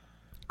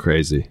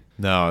 Crazy.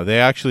 No, they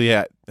actually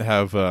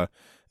have this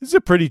is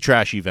a pretty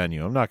trashy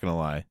venue, I'm not going to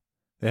lie.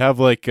 They have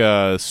like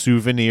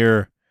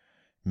souvenir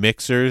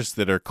mixers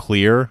that are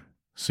clear,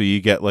 so you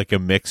get like a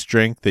mixed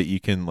drink that you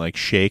can like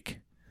shake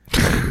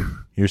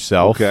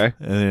yourself. Okay.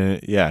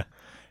 Yeah.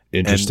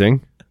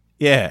 Interesting. And,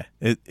 yeah.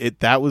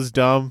 That was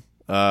dumb.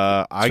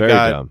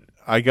 I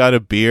got a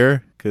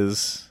beer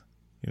because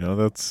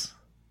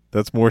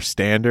that's more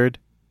standard.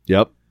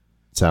 Yep.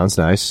 Sounds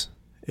nice.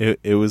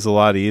 It was a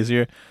lot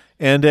easier,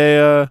 and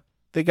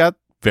they got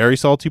very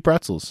salty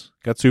pretzels.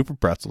 Got super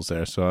pretzels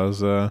there, so I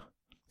was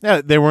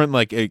they weren't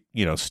like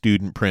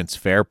student Prince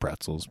Fair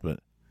pretzels,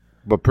 but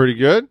pretty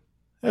good.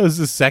 It was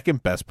the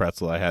second best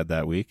pretzel I had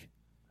that week.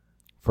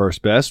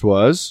 First best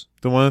was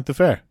the one at the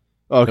fair.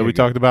 Okay, that we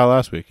talked about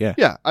last week. Yeah.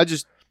 Yeah. I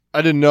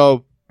didn't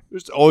know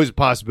There's always a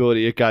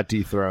possibility it got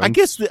dethroned. I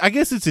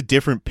guess it's a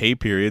different pay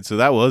period, so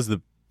that was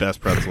the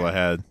best pretzel I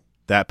had.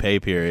 That pay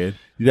period.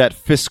 That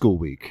fiscal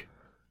week.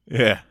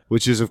 Yeah.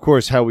 Which is, of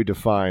course, how we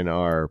define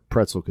our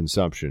pretzel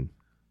consumption.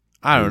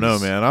 I don't know,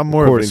 man. I'm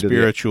more of a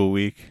spiritual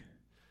week.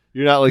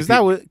 You're not like...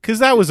 Because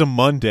that was a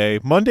Monday.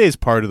 Monday is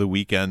part of the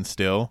weekend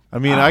still. I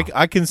mean,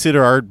 I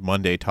consider our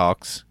Monday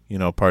talks,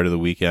 part of the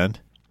weekend.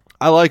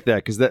 I like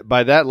that, because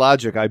by that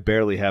logic, I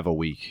barely have a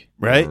week.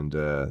 Right?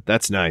 And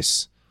that's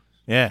nice.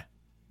 Yeah.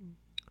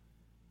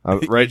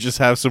 Right. Just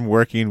have some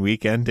working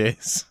weekend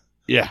days.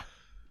 Yeah.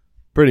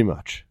 Pretty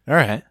much. All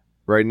right.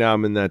 Right now,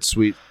 I'm in that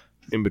sweet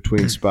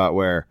in-between spot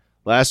where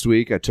last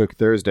week I took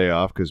Thursday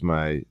off because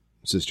my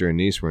sister and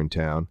niece were in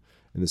town.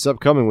 And this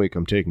upcoming week,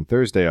 I'm taking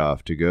Thursday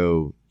off to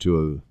go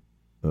to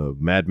a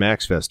Mad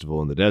Max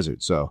festival in the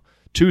desert. So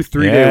 2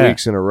 3-day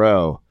weeks in a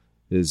row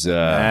is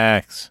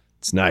Max.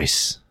 It's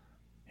nice.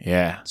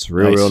 Yeah. It's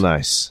real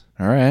nice.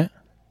 All right.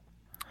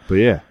 But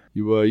yeah,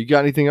 you got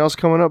anything else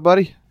coming up,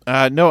 buddy?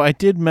 No, I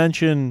did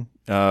mention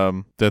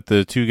that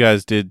the two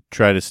guys did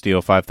try to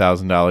steal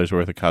 $5,000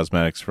 worth of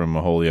cosmetics from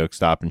a Holyoke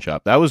Stop and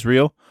Shop. That was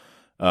real.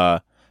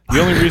 The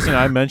only reason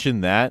I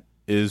mentioned that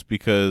is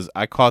because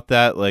I caught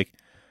that like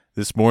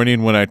this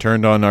morning when I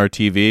turned on our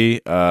TV.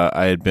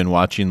 I had been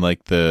watching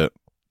like the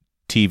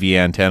TV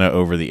antenna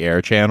over the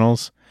air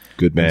channels.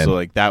 Good man. And so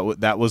like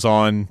that was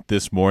on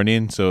this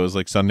morning, so it was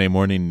like Sunday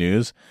morning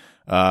news.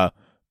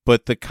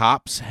 But the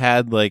cops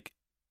had like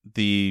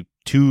the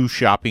 2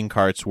 shopping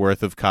carts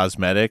worth of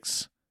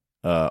cosmetics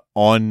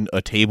on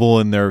a table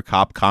in their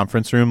cop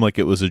conference room, like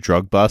it was a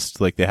drug bust.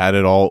 Like they had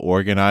it all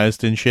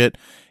organized and shit.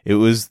 It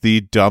was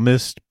the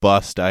dumbest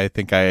bust I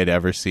think I had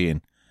ever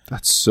seen.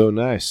 That's so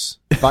nice.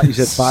 You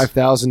said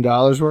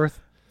 $5,000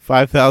 worth?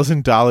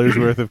 $5,000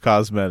 worth of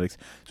cosmetics.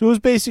 So it was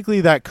basically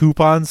that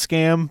coupon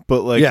scam,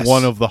 but like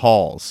one of the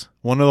halls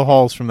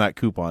from that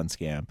coupon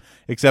scam.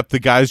 Except the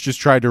guys just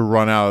tried to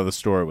run out of the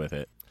store with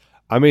it.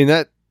 I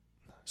mean,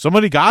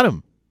 somebody got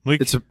him.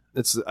 Like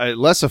it's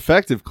less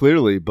effective,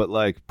 clearly, but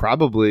like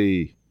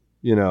probably,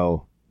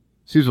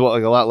 seems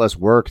like a lot less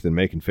work than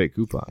making fake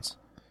coupons.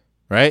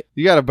 Right?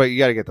 You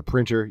gotta get the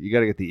printer, you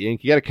gotta get the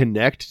ink, you gotta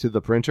connect to the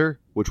printer.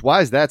 Which,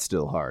 why is that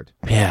still hard?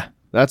 Yeah,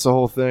 that's the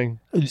whole thing.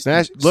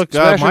 Smash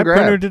my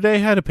printer today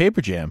had a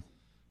paper jam.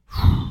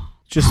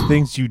 Just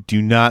things you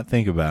do not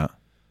think about.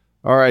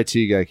 Our IT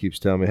guy keeps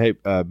telling me, "Hey,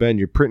 Ben,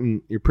 you're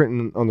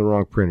printing on the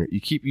wrong printer. You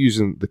keep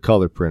using the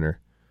color printer,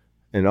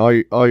 and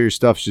all your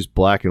stuff's just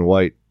black and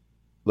white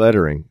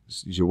lettering.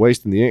 You're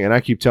wasting the ink." And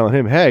I keep telling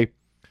him, "Hey,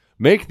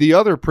 make the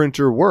other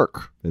printer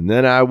work, and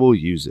then I will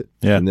use it."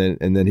 Yeah. And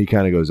then he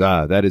kind of goes,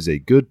 "That is a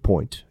good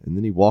point," and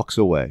then he walks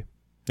away.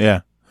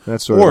 Yeah.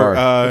 That's sort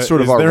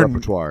of our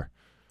repertoire.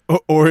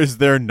 Or is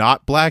there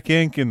not black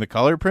ink in the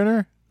color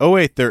printer? Oh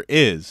wait, there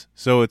is.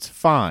 So it's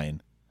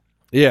fine.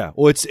 Yeah.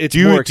 Well, it's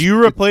do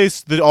you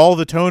replace all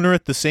the toner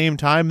at the same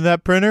time in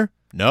that printer?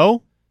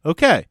 No.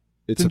 Okay.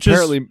 It's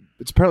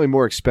apparently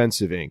more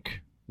expensive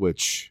ink,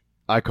 which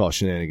I call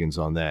shenanigans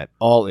on that.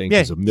 All ink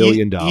is $1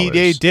 million. Eat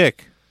a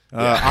dick.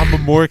 I'm a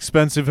more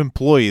expensive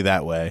employee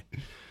that way.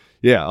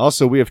 Yeah.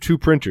 Also, we have 2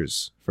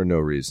 printers for no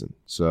reason.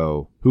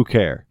 So who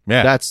care?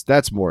 Yeah.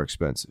 That's more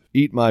expensive.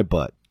 Eat my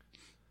butt.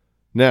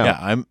 Now,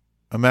 yeah,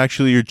 I'm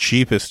actually your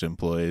cheapest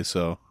employee,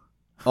 so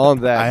on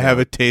that I have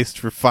a taste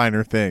for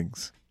finer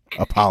things.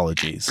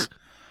 Apologies.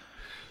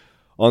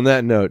 On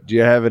that note, do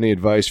you have any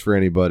advice for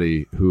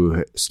anybody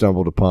who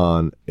stumbled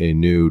upon a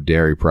new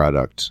dairy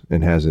product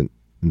and hasn't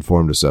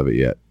informed us of it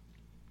yet?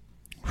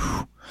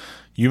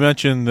 You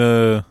mentioned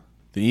the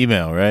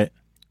email, right?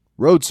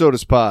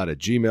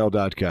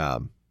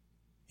 roadsodaspod@gmail.com.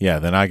 Yeah,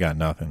 then I got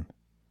nothing.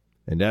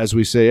 And as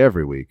we say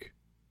every week,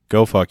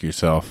 go fuck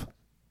yourself.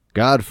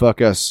 God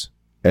fuck us,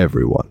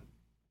 everyone.